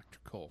 not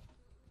electrical.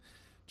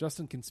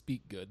 Justin can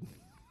speak good.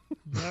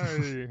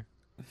 No.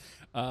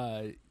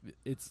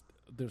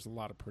 There's a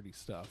lot of pretty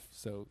stuff,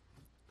 so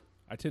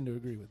I tend to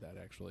agree with that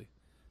actually.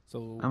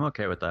 So I'm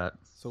okay with that.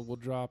 So we'll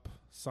drop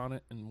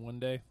Sonnet in one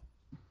day,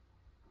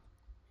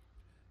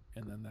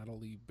 and then that'll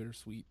leave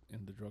Bittersweet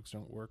and The Drugs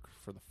Don't Work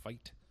for the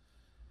fight.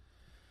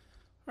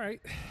 All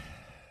right.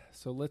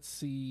 So let's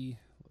see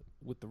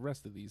with the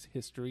rest of these.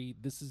 History,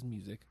 This Is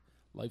Music,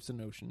 Life's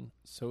an Ocean,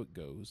 So It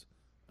Goes,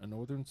 A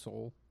Northern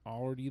Soul,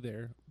 Already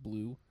There,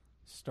 Blue,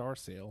 Star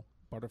Sail,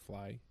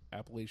 Butterfly,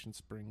 Appalachian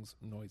Springs,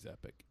 Noise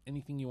Epic.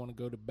 Anything you want to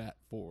go to bat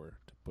for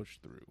to push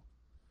through?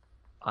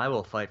 I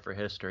will fight for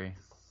history.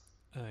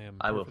 I am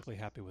I will. perfectly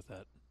happy with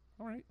that.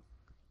 All right.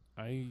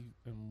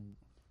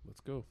 Let's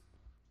go.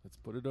 Let's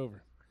put it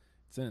over.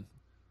 It's in.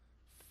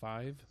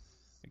 5.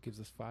 It gives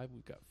us 5.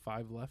 We've got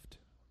 5 left.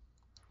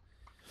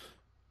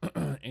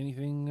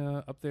 Anything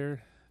up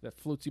there that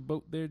floats your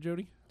boat there,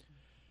 Jody?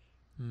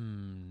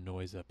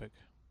 Noise epic.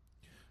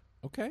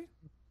 Okay.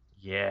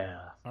 Yeah.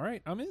 All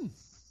right. I'm in.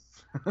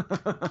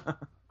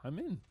 I'm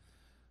in.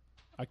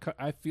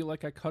 I feel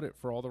like I cut it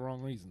for all the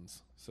wrong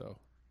reasons. So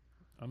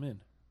I'm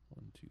in.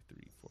 1, 2,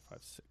 3, 4, 5,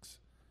 6.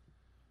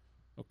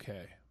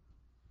 Okay.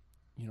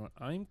 You know what?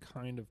 I'm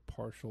kind of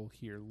partial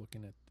here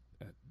looking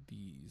at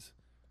these.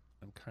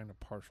 I'm kind of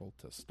partial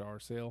to Star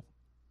Sail.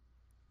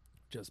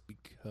 Just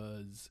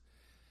because,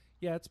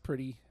 yeah, it's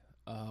pretty,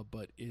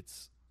 but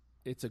it's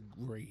a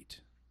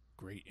great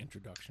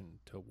introduction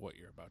to what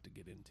you're about to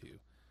get into.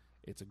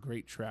 It's a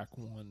great track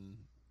one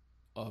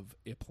of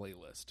a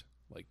playlist.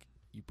 Like,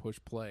 you push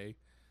play.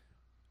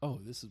 Oh,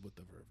 this is what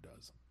the Verve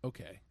does.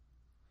 Okay.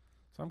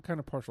 So I'm kind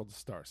of partial to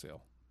Star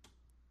Sail.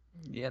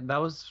 Yeah, that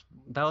was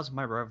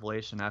my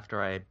revelation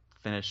after I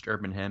finished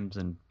Urban Hymns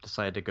and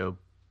decided to go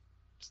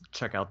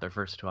check out their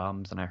first 2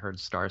 albums, and I heard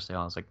Star Sail.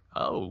 I was like,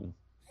 oh,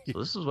 so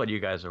this is what you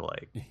guys are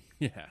like.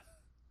 Yeah.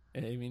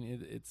 I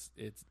mean,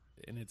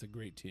 it's a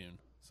great tune.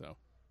 So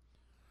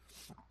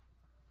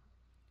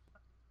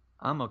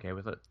I'm okay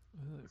with it.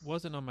 It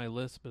wasn't on my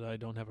list, but I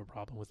don't have a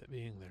problem with it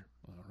being there.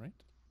 all right.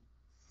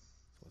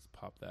 So let's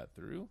pop that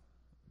through.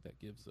 That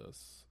gives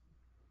us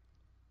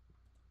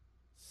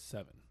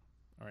 7.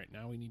 All right,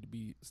 now we need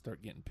to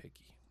start getting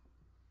picky.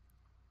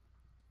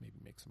 Maybe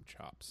make some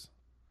chops.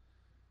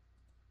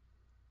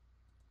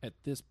 At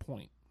this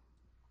point,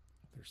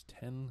 there's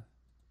 10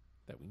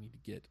 that we need to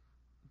get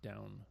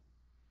down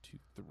to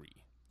 3.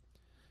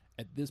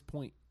 At this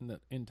point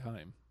in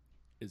time,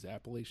 is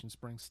Appalachian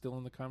Springs still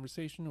in the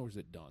conversation, or is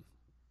it done?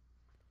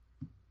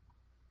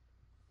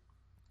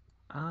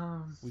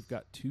 We've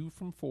got 2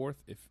 from 4th.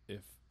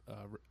 If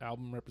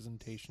album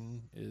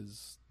representation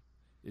is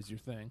your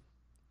thing.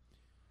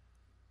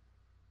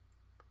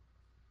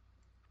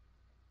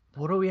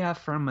 What do we have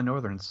from A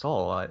Northern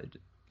Soul?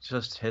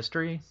 Just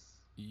history?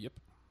 Yep.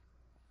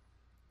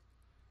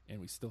 And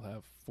we still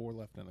have 4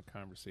 left in the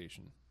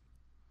conversation.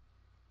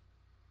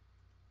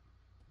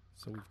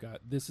 So we've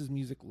got This Is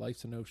Music,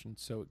 Life's an Ocean,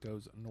 So It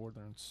Goes,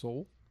 Northern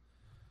Soul.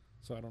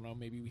 So I don't know,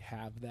 maybe we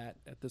have that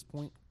at this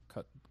point.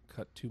 Cut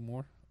 2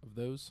 more of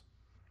those.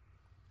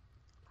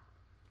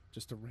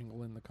 Just to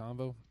wrangle in the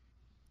convo.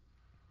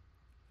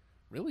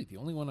 Really, the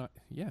only one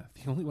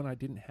I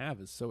didn't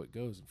have is So It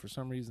Goes. And for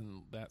some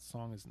reason, that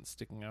song isn't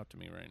sticking out to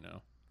me right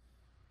now.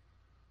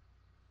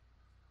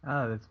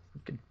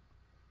 We could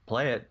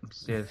play it.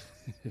 See if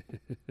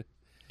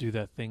Do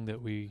that thing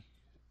that we...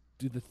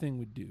 Do the thing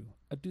we do.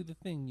 I do the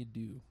thing you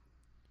do.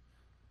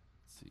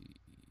 Let's see.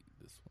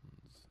 This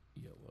one's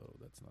yellow.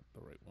 That's not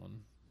the right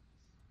one.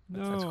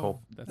 No. that's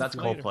cool. That's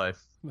later. Coldplay.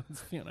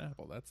 That's Fiona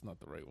Apple. That's not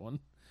the right one.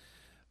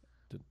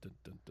 Dun, dun,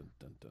 dun, dun,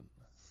 dun, dun.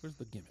 Where's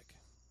the gimmick?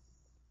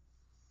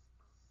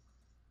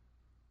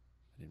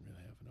 I didn't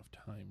really have enough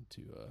time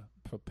to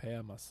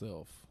prepare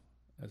myself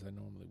as I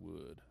normally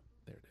would.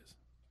 There it is.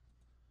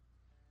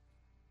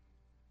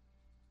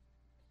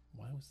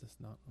 Why was this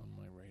not on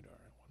my radar,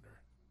 I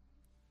wonder?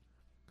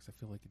 Because I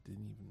feel like it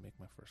didn't even make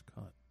my first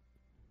cut.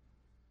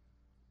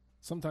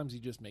 Sometimes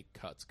you just make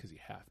cuts because you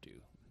have to,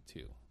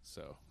 too.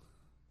 So,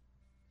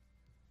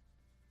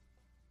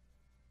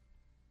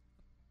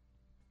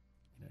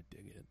 I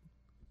dig it.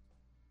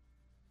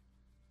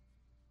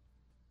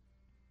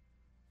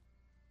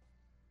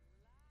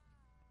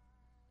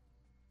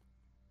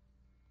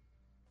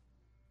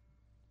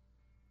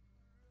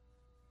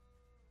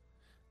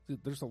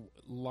 There's a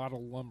lot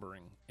of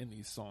lumbering in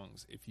these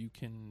songs. If you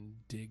can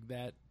dig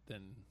that,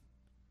 then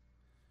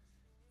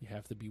you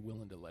have to be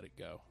willing to let it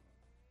go.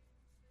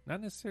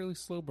 Not necessarily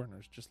slow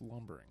burners, just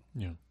lumbering.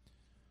 Yeah.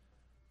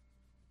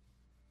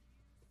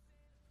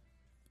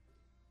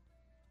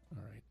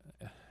 All right.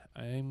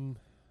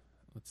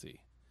 Let's see.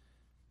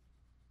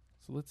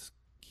 So let's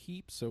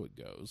keep So It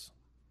Goes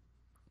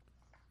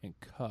and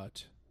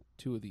cut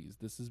two of these.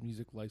 This is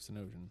Music, Life's an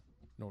Ocean,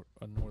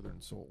 A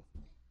Northern Soul.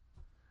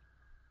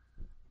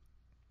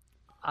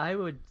 I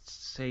would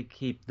say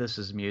keep This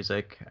Is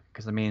Music,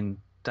 because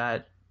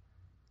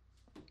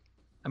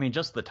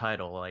just the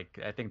title, like,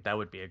 I think that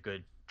would be a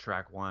good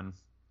track one.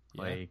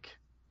 Yeah. Like,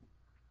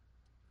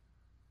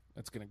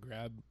 It's gonna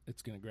grab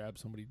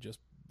somebody just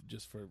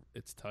for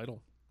its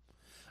title.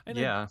 And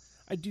yeah.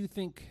 I do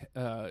think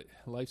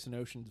Life's an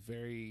Ocean's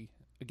very,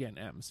 again,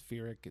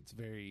 atmospheric. It's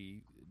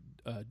very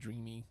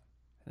dreamy.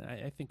 And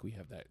I think we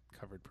have that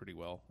covered pretty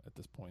well at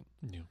this point.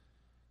 Yeah.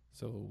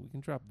 So we can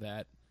drop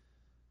that.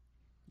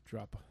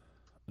 Drop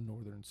A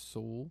Northern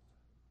Soul.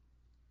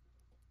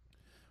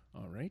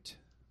 All right.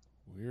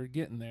 We're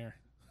getting there.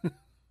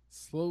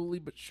 Slowly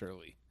but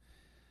surely.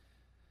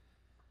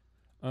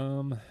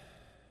 How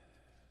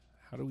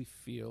do we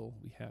feel?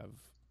 We have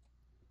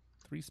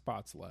 3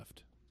 spots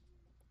left.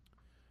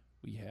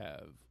 We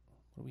have,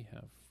 what do we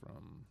have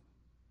from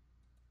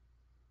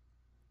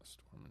A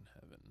Storm in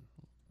Heaven?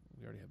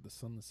 We already have The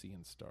Sun, the Sea,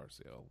 and Star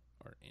Sail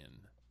are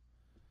in.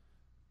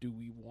 Do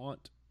we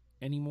want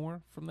any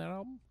more from that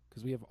album?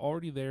 Because we have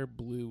Already There,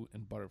 Blue,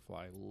 and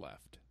Butterfly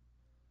left.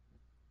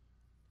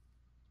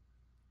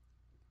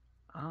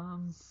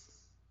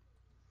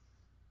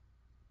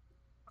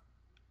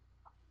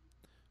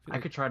 I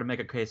could try to make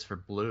a case for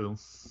Blue.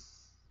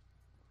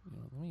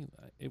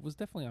 It was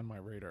definitely on my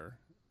radar.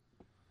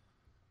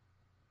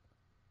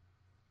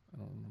 I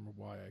don't remember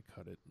why I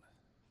cut it.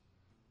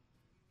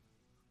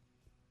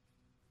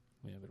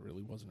 Yeah, there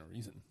really wasn't a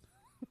reason.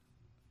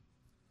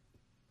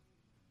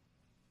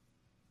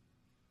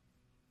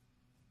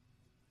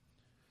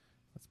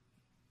 Let's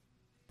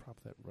prop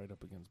that right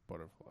up against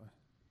Butterfly.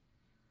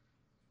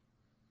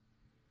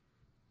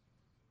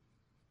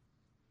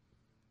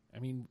 I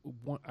mean,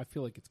 I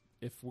feel like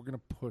if we're gonna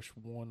push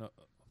one,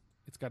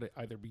 it's got to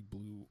either be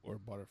Blue or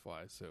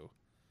Butterfly. So,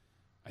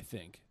 I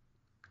think,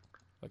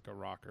 like a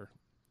rocker.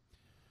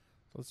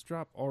 So let's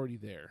drop Already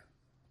There.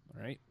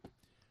 All right.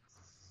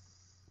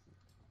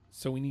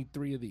 So we need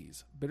 3 of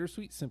these: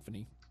 Bittersweet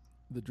Symphony,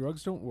 The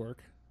Drugs Don't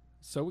Work,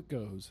 So It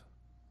Goes,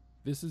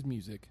 This Is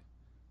Music,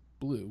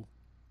 Blue,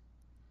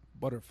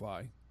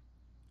 Butterfly,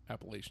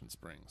 Appalachian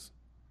Springs.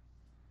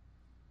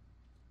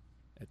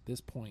 At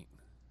this point,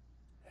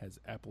 has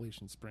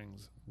Appalachian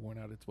Springs worn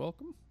out its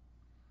welcome?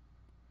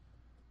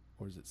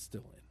 Or is it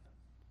still in?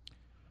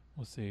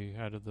 We'll see.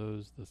 Out of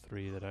those, the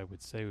 3 that I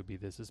would say would be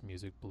This Is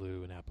Music,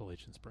 Blue, and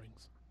Appalachian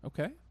Springs.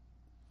 Okay.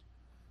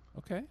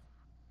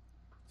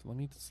 So let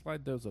me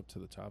slide those up to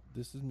the top.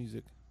 This Is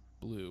Music,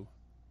 Blue,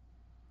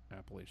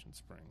 Appalachian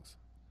Springs.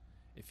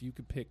 If you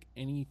could pick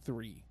any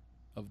 3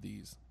 of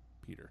these,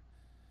 Peter.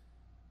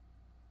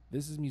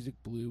 This Is Music,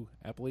 Blue,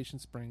 Appalachian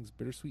Springs,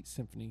 Bittersweet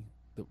Symphony,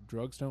 The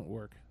Drugs Don't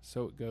Work,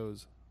 So It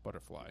Goes,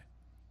 Butterfly.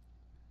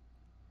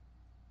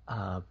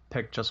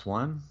 Pick just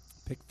one.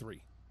 Pick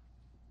 3.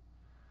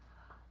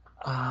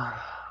 I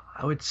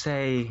would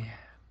say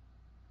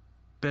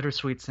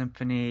Bittersweet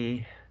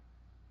Symphony,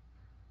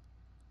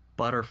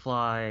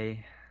 Butterfly,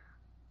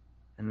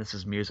 and This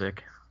Is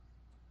Music.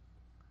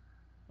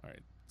 All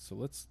right. So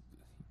let's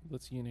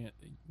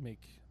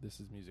make This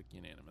Is Music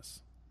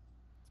unanimous.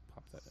 Let's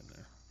pop that in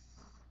there.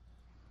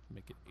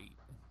 Make it 8.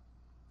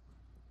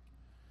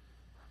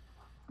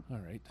 All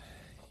right.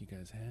 You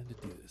guys had to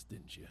do this,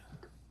 didn't you?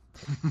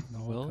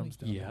 Well, comes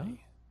down yeah. to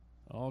me.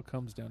 All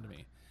comes down to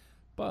me.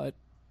 But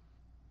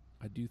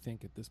I do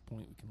think at this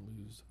point we can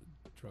lose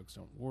Drugs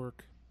Don't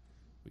Work.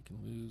 We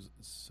can lose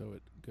So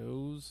It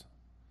Goes.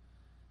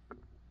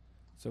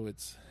 So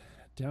it's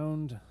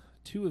down to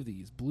 2 of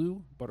these: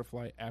 Blue,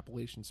 Butterfly,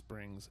 Appalachian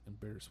Springs, and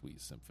Bittersweet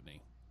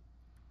Symphony.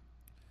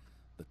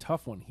 The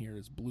tough one here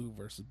is Blue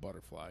versus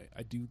Butterfly.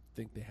 I do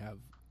think they have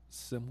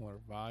similar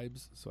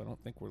vibes, so I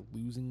don't think we're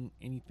losing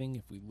anything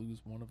if we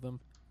lose one of them.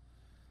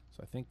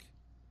 So I think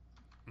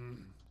you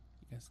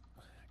guys,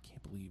 I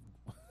can't believe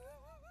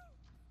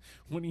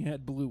when he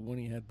had Blue, when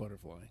he had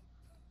Butterfly.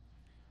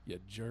 You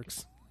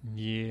jerks.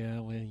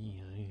 Yeah, well,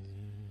 yeah.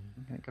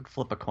 I could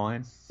flip a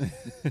coin.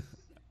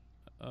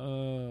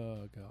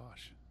 Oh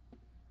gosh,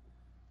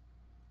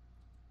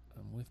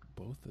 I'm with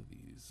both of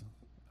these.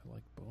 I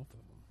like both of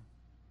them.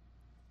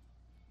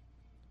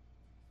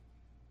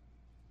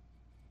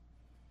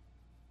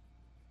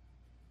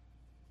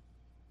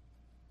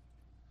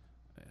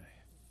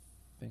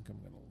 I think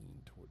I'm going to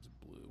lean towards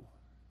Blue,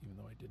 even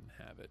though I didn't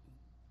have it.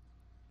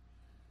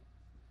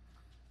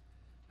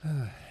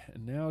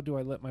 And now do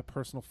I let my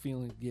personal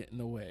feelings get in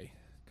the way?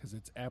 Because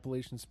it's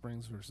Appalachian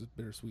Springs versus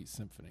Bittersweet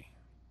Symphony.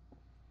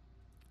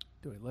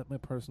 Do I let my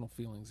personal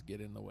feelings get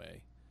in the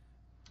way?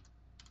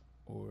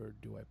 Or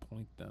do I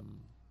point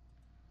them?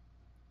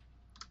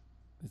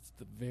 It's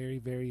the very,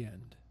 very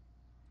end.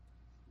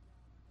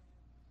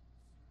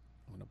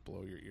 I'm going to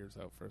blow your ears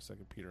out for a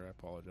second, Peter. I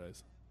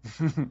apologize.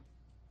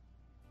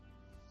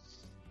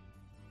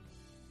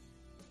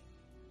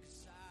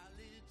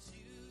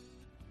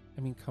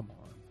 I mean, come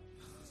on.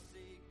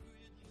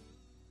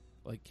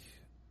 like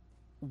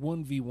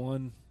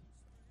 1v1.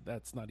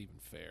 That's not even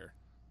fair.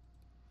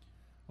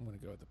 I'm going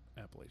to go with the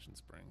Appalachian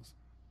Springs.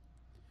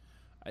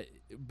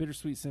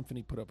 Bittersweet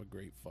Symphony put up a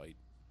great fight.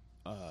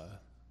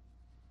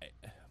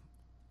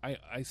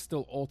 I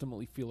still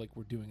ultimately feel like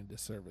we're doing a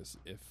disservice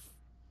if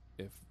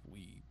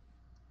we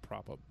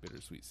prop up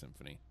Bittersweet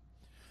Symphony.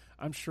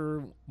 I'm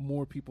sure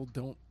more people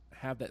don't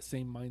have that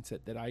same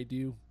mindset that I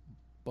do,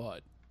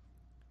 but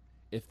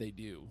if they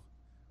do,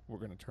 we're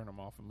going to turn them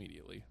off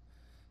immediately.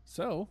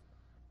 So,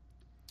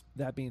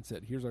 that being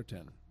said, here's our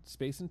 10.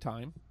 Space and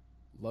Time,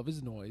 Love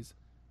is Noise,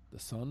 The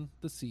Sun,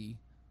 the Sea,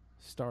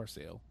 Star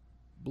Sail,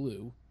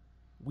 Blue,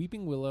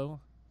 Weeping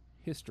Willow,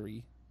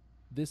 History,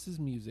 This Is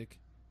Music,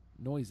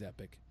 Noise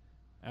Epic,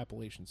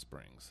 Appalachian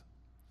Springs.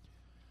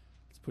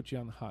 Let's put you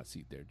on the hot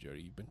seat there,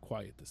 Jody. You've been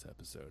quiet this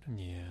episode.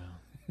 Yeah.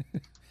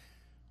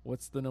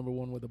 What's the number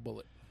one with a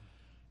bullet?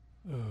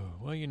 Oh,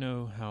 well, you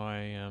know how I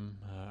am.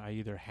 I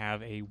either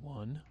have a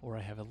one or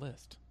I have a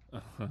list.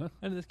 Uh-huh.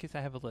 And in this case,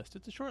 I have a list.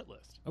 It's a short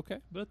list. Okay.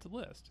 But it's a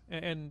list.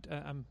 And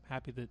I'm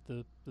happy that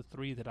the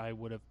three that I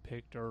would have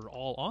picked are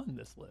all on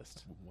this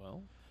list.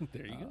 Well,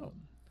 there you go.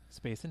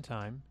 Space and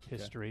Time, Okay.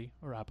 History,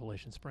 or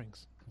Appalachian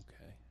Springs.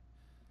 Okay.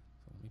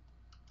 So let me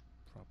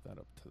prop that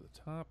up to the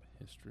top.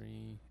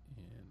 History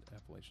and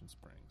Appalachian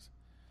Springs.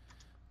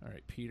 All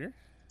right, Peter,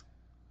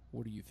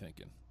 what are you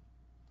thinking?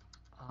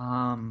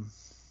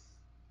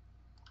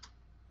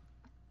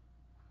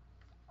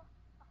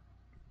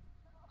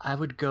 I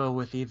would go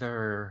with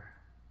either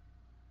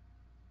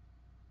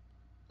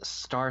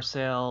Star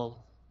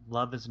Sail,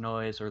 Love is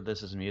Noise, or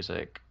This Is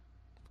Music.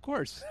 Of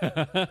course.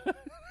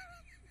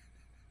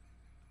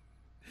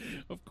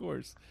 Of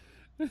course.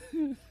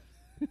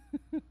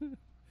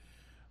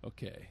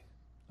 Okay.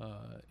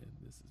 And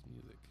This Is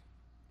Music.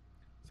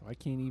 So I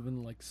can't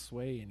even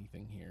sway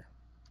anything here.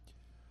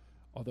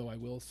 Although I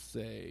will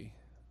say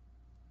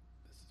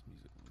This Is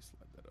Music. Let me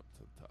slide that up to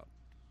the top.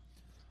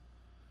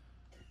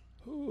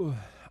 Ooh,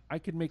 I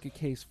could make a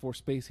case for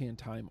Space and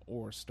Time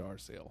or Star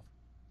Sail.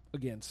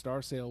 Again,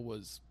 Star Sail,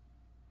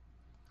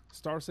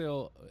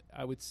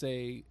 I would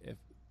say, if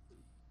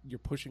you're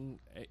pushing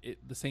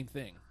the same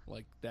thing,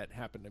 like that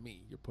happened to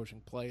me. You're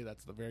pushing play.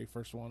 That's the very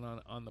first one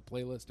on the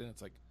playlist, and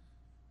it's like,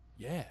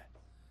 yeah.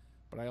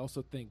 But I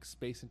also think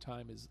Space and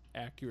Time is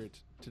accurate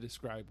to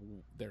describe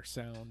their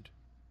sound,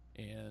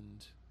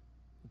 and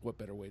what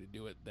better way to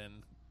do it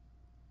than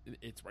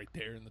it's right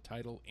there in the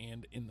title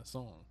and in the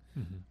song.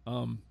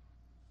 Mm-hmm.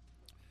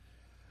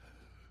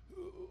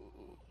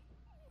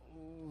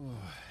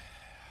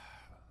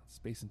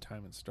 Space and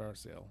Time and Star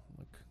Sail.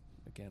 Look,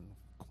 again,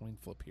 coin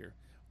flip here.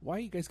 Why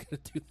you guys gotta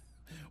do that?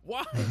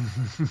 Why?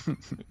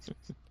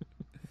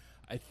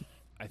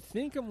 I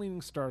think I'm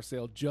leaning Star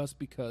Sail just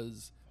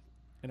because,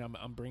 and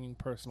I'm bringing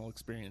personal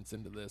experience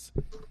into this,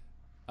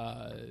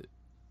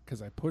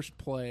 because I pushed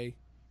play,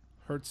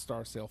 heard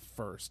Star Sail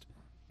first,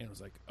 and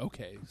was like,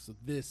 okay, so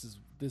this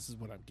is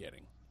what I'm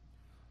getting.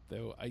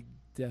 Though I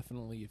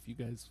definitely, if you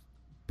guys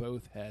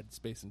both had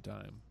Space and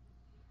Time,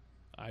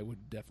 I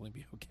would definitely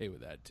be okay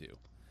with that too.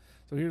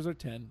 So here's our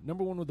 10.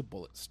 Number one with a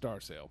bullet,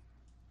 Star Sail.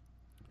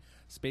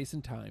 Space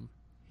and Time,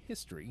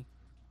 History,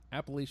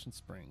 Appalachian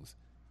Springs,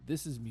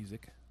 This Is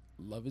Music,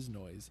 Love is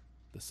Noise,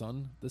 The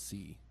Sun, the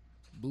Sea,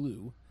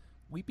 Blue,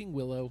 Weeping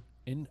Willow,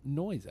 and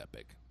Noise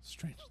Epic.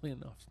 Strangely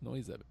enough,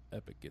 Noise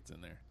Epic gets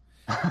in there.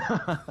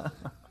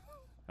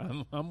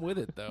 I'm with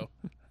it, though.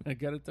 I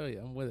gotta tell you,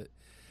 I'm with it.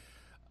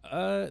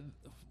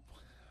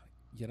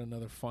 Yet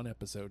another fun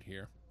episode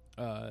here.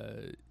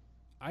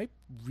 I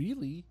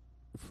really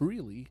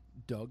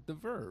dug the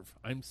Verve.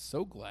 I'm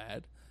so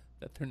glad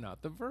that they're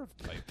not the Verve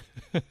type.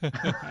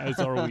 As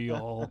are we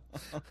all.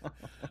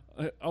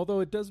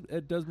 Although it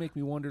does make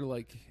me wonder,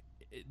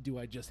 do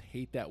I just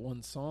hate that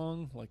one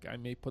song? I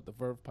may put the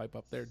Verve pipe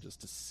up there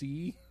just to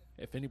see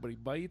if anybody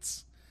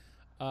bites.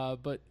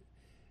 But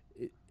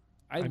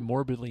I'm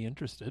morbidly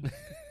interested.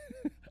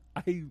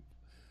 I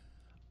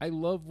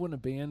love when a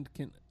band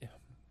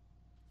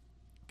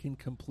can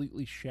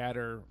completely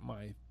shatter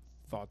my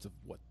thoughts of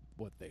what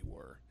they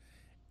were.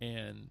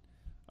 And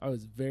I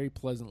was very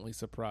pleasantly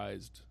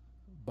surprised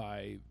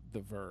by the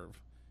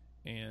Verve.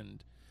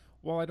 And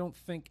while I don't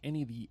think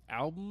any of the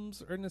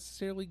albums are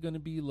necessarily going to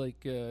be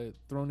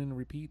thrown in a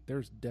repeat,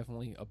 there's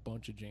definitely a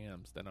bunch of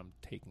jams that I'm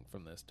taking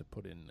from this to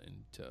put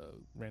into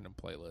random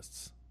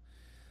playlists.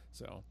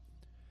 So,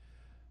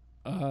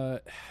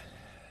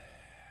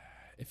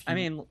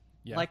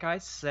 like I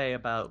say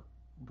about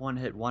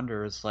one-hit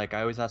wonders, I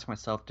always ask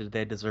myself, did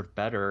they deserve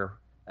better?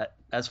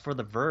 As for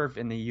the Verve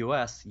in the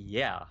U.S.,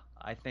 yeah,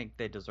 I think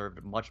they deserve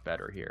it much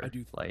better here. I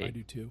do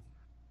too.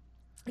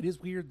 It is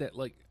weird that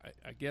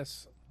I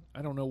guess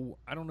I don't know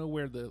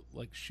where the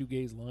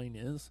shoegaze line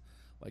is,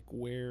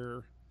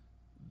 where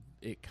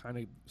it kind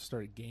of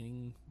started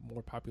gaining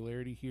more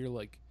popularity here,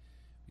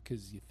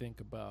 because you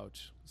think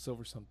about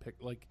Silver Sun Pick,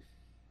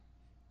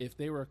 if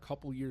they were a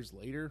couple years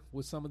later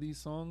with some of these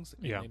songs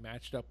and they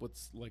matched up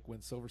with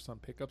when Silver Sun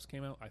Pickups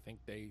came out, I think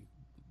they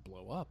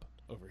blow up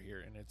over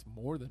here, and it's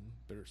more than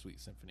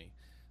Bittersweet Symphony.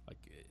 Like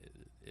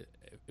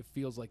it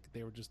feels like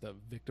they were just a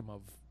victim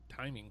of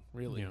timing,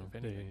 really. You know, if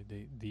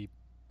anything. the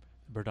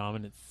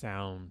predominant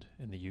sound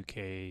in the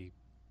UK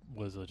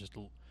was just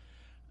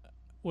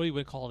what you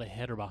would call it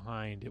ahead or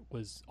behind. It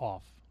was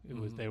off. It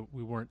was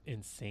we weren't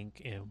in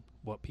sync in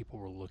what people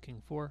were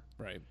looking for,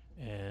 Right.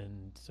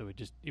 and so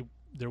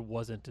there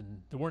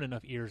weren't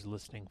enough ears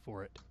listening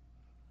for it.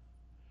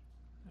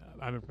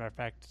 Matter of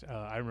fact,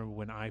 I remember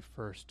when I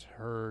first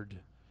heard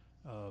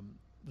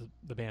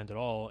the band at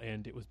all,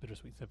 and it was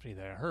Bittersweet Symphony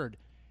that I heard.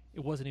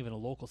 It wasn't even a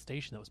local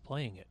station that was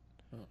playing it.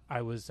 Oh.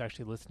 I was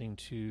actually listening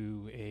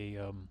to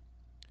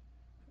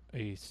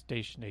a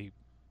station, a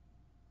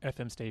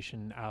FM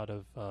station out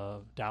of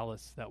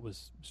Dallas that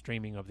was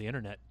streaming over the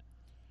internet,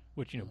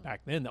 which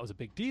back then that was a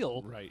big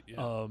deal. Right.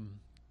 Yeah.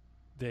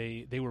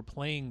 They were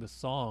playing the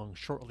song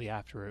shortly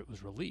after it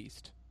was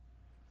released,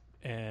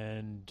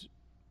 and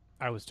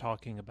I was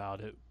talking about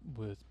it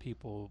with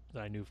people that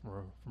I knew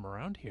from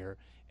around here,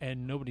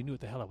 and nobody knew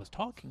what the hell I was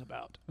talking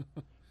about.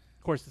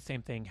 Of course, the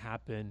same thing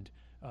happened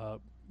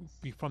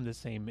from the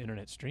same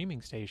internet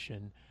streaming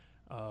station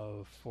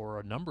for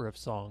a number of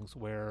songs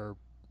where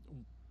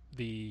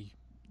they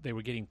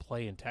were getting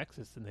play in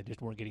Texas, and they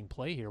just weren't getting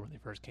play here when they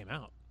first came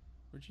out.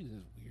 Virginia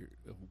is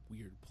a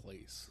weird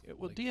place.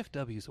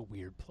 DFW is a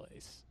weird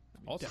place.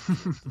 Also,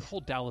 the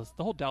whole Dallas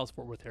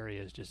Fort Worth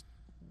area is just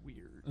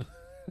weird.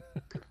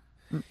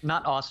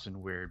 Not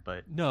Austin weird,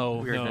 but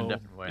weird in a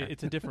different way.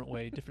 It's a different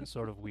way, different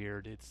sort of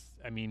weird.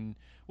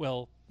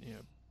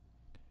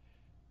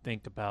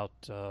 Think about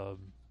the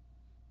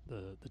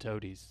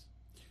Toadies.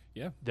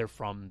 Yeah. They're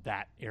from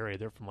that area.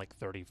 They're from like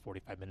 30,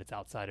 45 minutes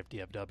outside of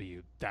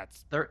DFW.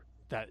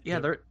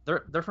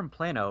 They're from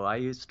Plano. I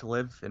used to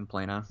live in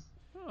Plano.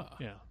 Oh.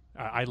 Yeah.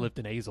 I lived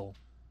in Azle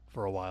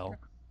for a while.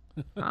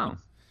 Oh.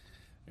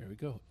 There we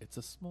go. It's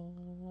a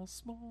small,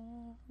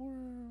 small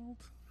world.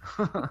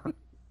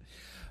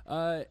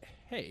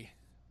 Hey,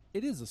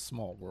 it is a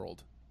small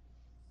world.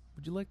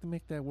 Would you like to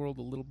make that world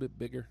a little bit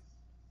bigger?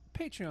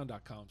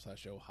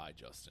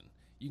 Patreon.com/ohhijustin.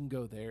 You can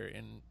go there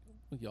and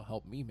you'll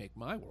help me make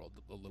my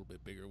world a little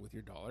bit bigger with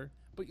your $1,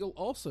 but you'll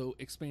also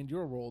expand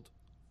your world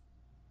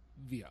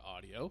via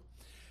audio,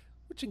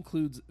 which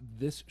includes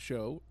this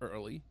show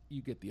early.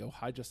 You get the Oh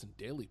Hi Justin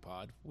Daily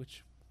Pod,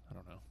 which, I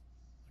don't know.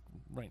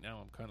 Right now,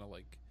 I'm kind of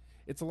like,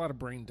 it's a lot of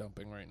brain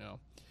dumping right now.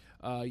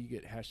 You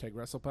get hashtag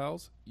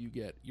WrestlePals. You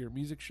get your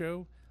music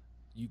show.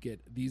 You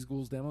get These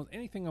Ghouls demos.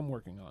 Anything I'm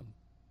working on.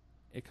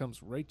 It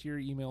comes right to your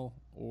email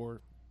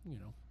or,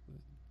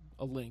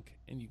 a link,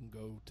 and you can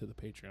go to the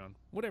Patreon.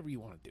 Whatever you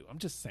want to do. I'm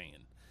just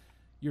saying.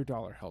 Your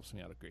 $1 helps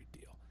me out a great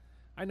deal.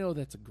 I know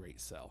that's a great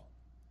sell.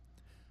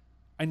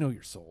 I know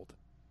you're sold.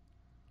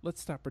 Let's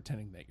stop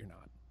pretending that you're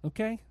not.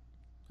 Okay?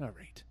 All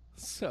right.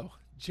 So,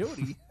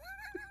 Jody...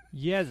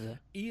 Yes.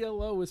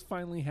 ELO is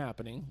finally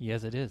happening.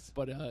 Yes, it is.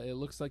 But it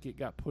looks like it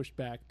got pushed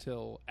back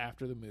till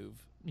after the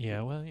move.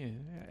 Yeah, well, yeah.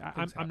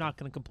 I'm not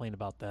going to complain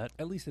about that.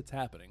 At least it's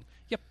happening.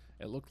 Yep.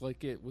 It looked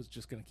like it was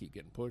just going to keep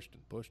getting pushed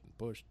and pushed and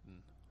pushed.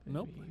 And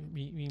nope.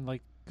 You mean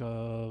like,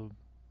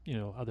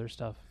 other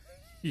stuff?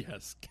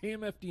 Yes.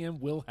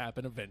 KMFDM will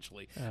happen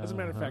eventually. As a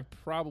matter of fact,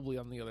 probably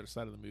on the other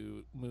side of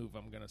the move,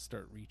 I'm going to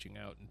start reaching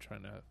out and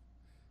trying to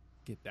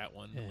get that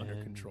one under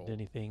control.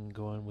 Anything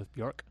going with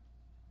Bjork?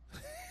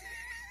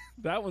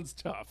 That one's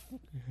tough.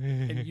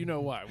 And you know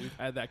why. We've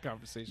had that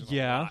conversation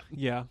a lot.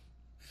 Yeah.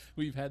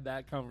 We've had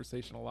that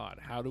conversation a lot.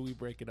 How do we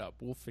break it up?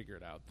 We'll figure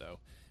it out, though.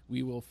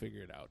 We will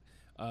figure it out.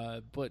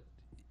 But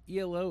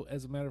ELO,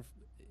 as a matter of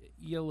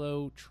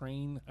ELO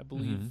Train, I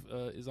believe,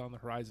 is on the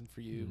horizon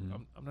for you.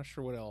 Mm-hmm. I'm not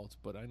sure what else,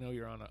 but I know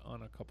you're on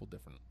a couple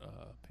different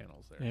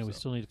panels there. Yeah, we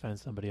still need to find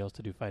somebody else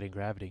to do Fighting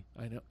Gravity.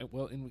 I know.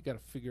 Well, and we got to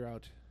figure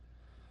out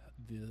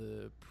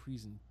the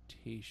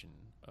presentation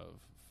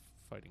of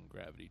Fighting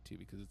Gravity too,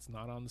 because it's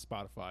not on the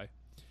Spotify.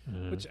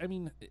 Which, I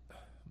mean,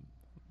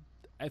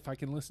 if I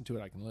can listen to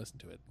it, I can listen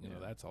to it.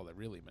 That's all that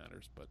really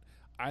matters. But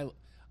I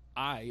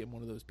am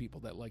one of those people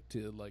that like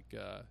to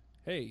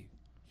hey,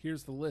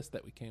 here's the list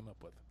that we came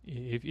up with.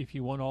 If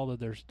you want all of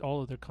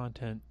their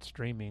content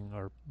streaming,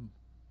 or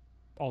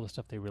all the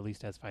stuff they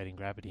released as Fighting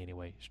Gravity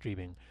anyway,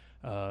 streaming,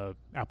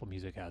 Apple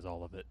Music has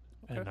all of it.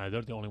 Okay. And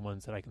they're the only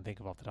ones that I can think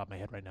of off the top of my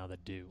head right now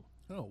that do.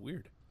 Oh,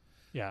 weird.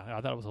 Yeah,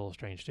 I thought it was a little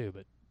strange too,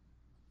 but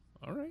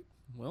all right.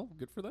 Well,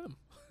 good for them.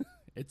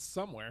 It's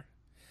somewhere.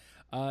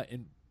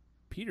 And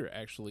Peter,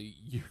 actually,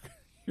 you're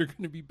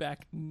going to be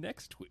back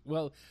next week.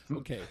 Well,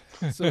 okay.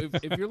 So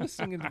if you're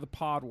listening into the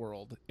pod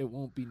world, it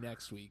won't be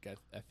next week.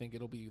 I think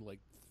it'll be like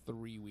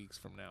 3 weeks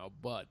from now.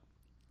 But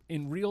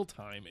in real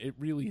time, it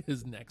really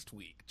is next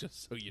week,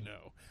 just so you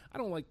know. I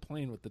don't like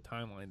playing with the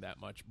timeline that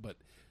much, but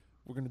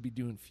we're going to be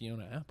doing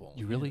Fiona Apple.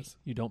 You really? Yes.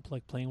 You don't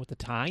like playing with the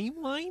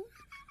timeline?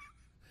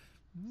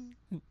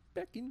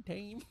 Back in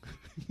time.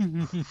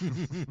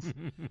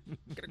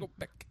 Gotta go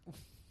back.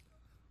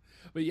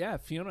 But yeah,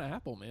 Fiona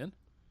Apple, man.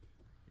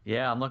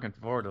 Yeah, I'm looking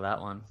forward to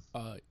that one.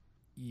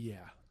 Yeah.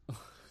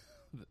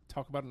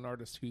 Talk about an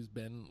artist who's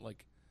been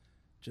like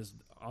just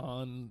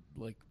on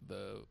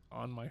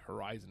my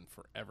horizon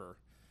forever.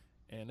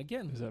 And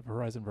again, is that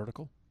Horizon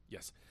Vertical?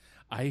 Yes.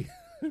 I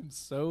am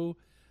so...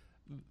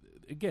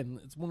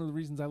 Again, it's one of the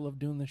reasons I love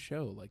doing this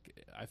show.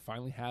 Like, I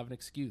finally have an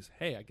excuse.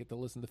 Hey, I get to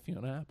listen to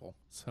Fiona Apple,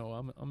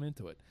 so I'm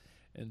into it.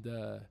 And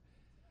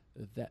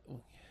that...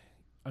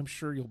 I'm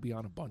sure you'll be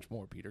on a bunch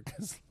more, Peter,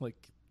 because, like...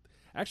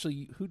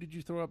 Actually, who did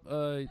you throw up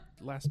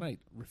last night?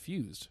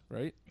 Refused,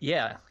 right?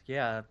 Yeah.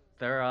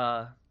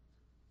 They're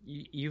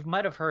you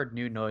might have heard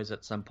New Noise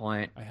at some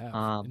point. I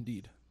have,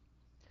 indeed.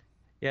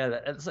 Yeah,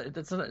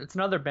 it's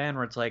another band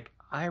where it's like,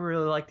 I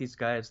really like these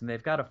guys and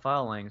they've got a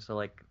following, so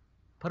like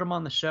put them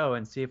on the show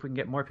and see if we can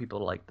get more people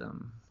to like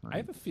them. I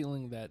have a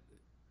feeling that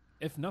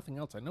if nothing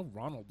else, I know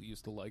Ronald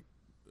used to like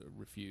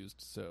Refused,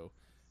 so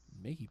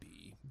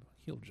maybe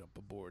he'll jump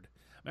aboard.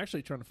 I'm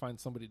actually trying to find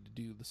somebody to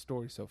do the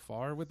story so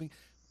far with me.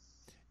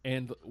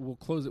 And we'll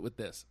close it with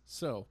this.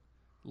 So,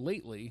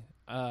 lately,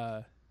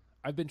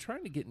 I've been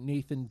trying to get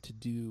Nathan to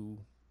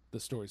do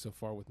the story so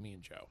far with me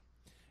and Joe,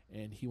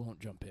 and he won't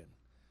jump in.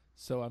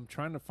 So I'm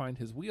trying to find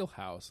his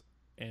wheelhouse,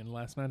 and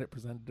last night I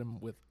presented him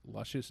with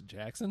Luscious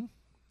Jackson,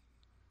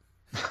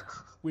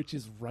 which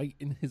is right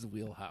in his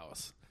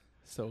wheelhouse.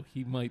 So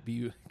he might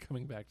be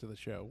coming back to the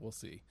show. We'll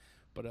see.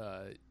 But,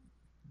 I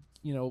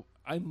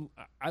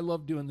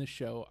love doing this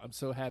show. I'm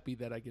so happy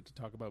that I get to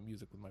talk about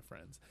music with my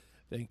friends.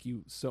 Thank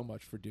you so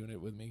much for doing it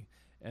with me.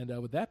 And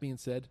with that being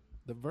said,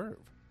 The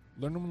Verve.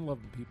 Learn them and love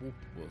them, people.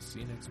 We'll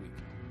see you next week.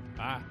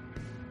 Bye.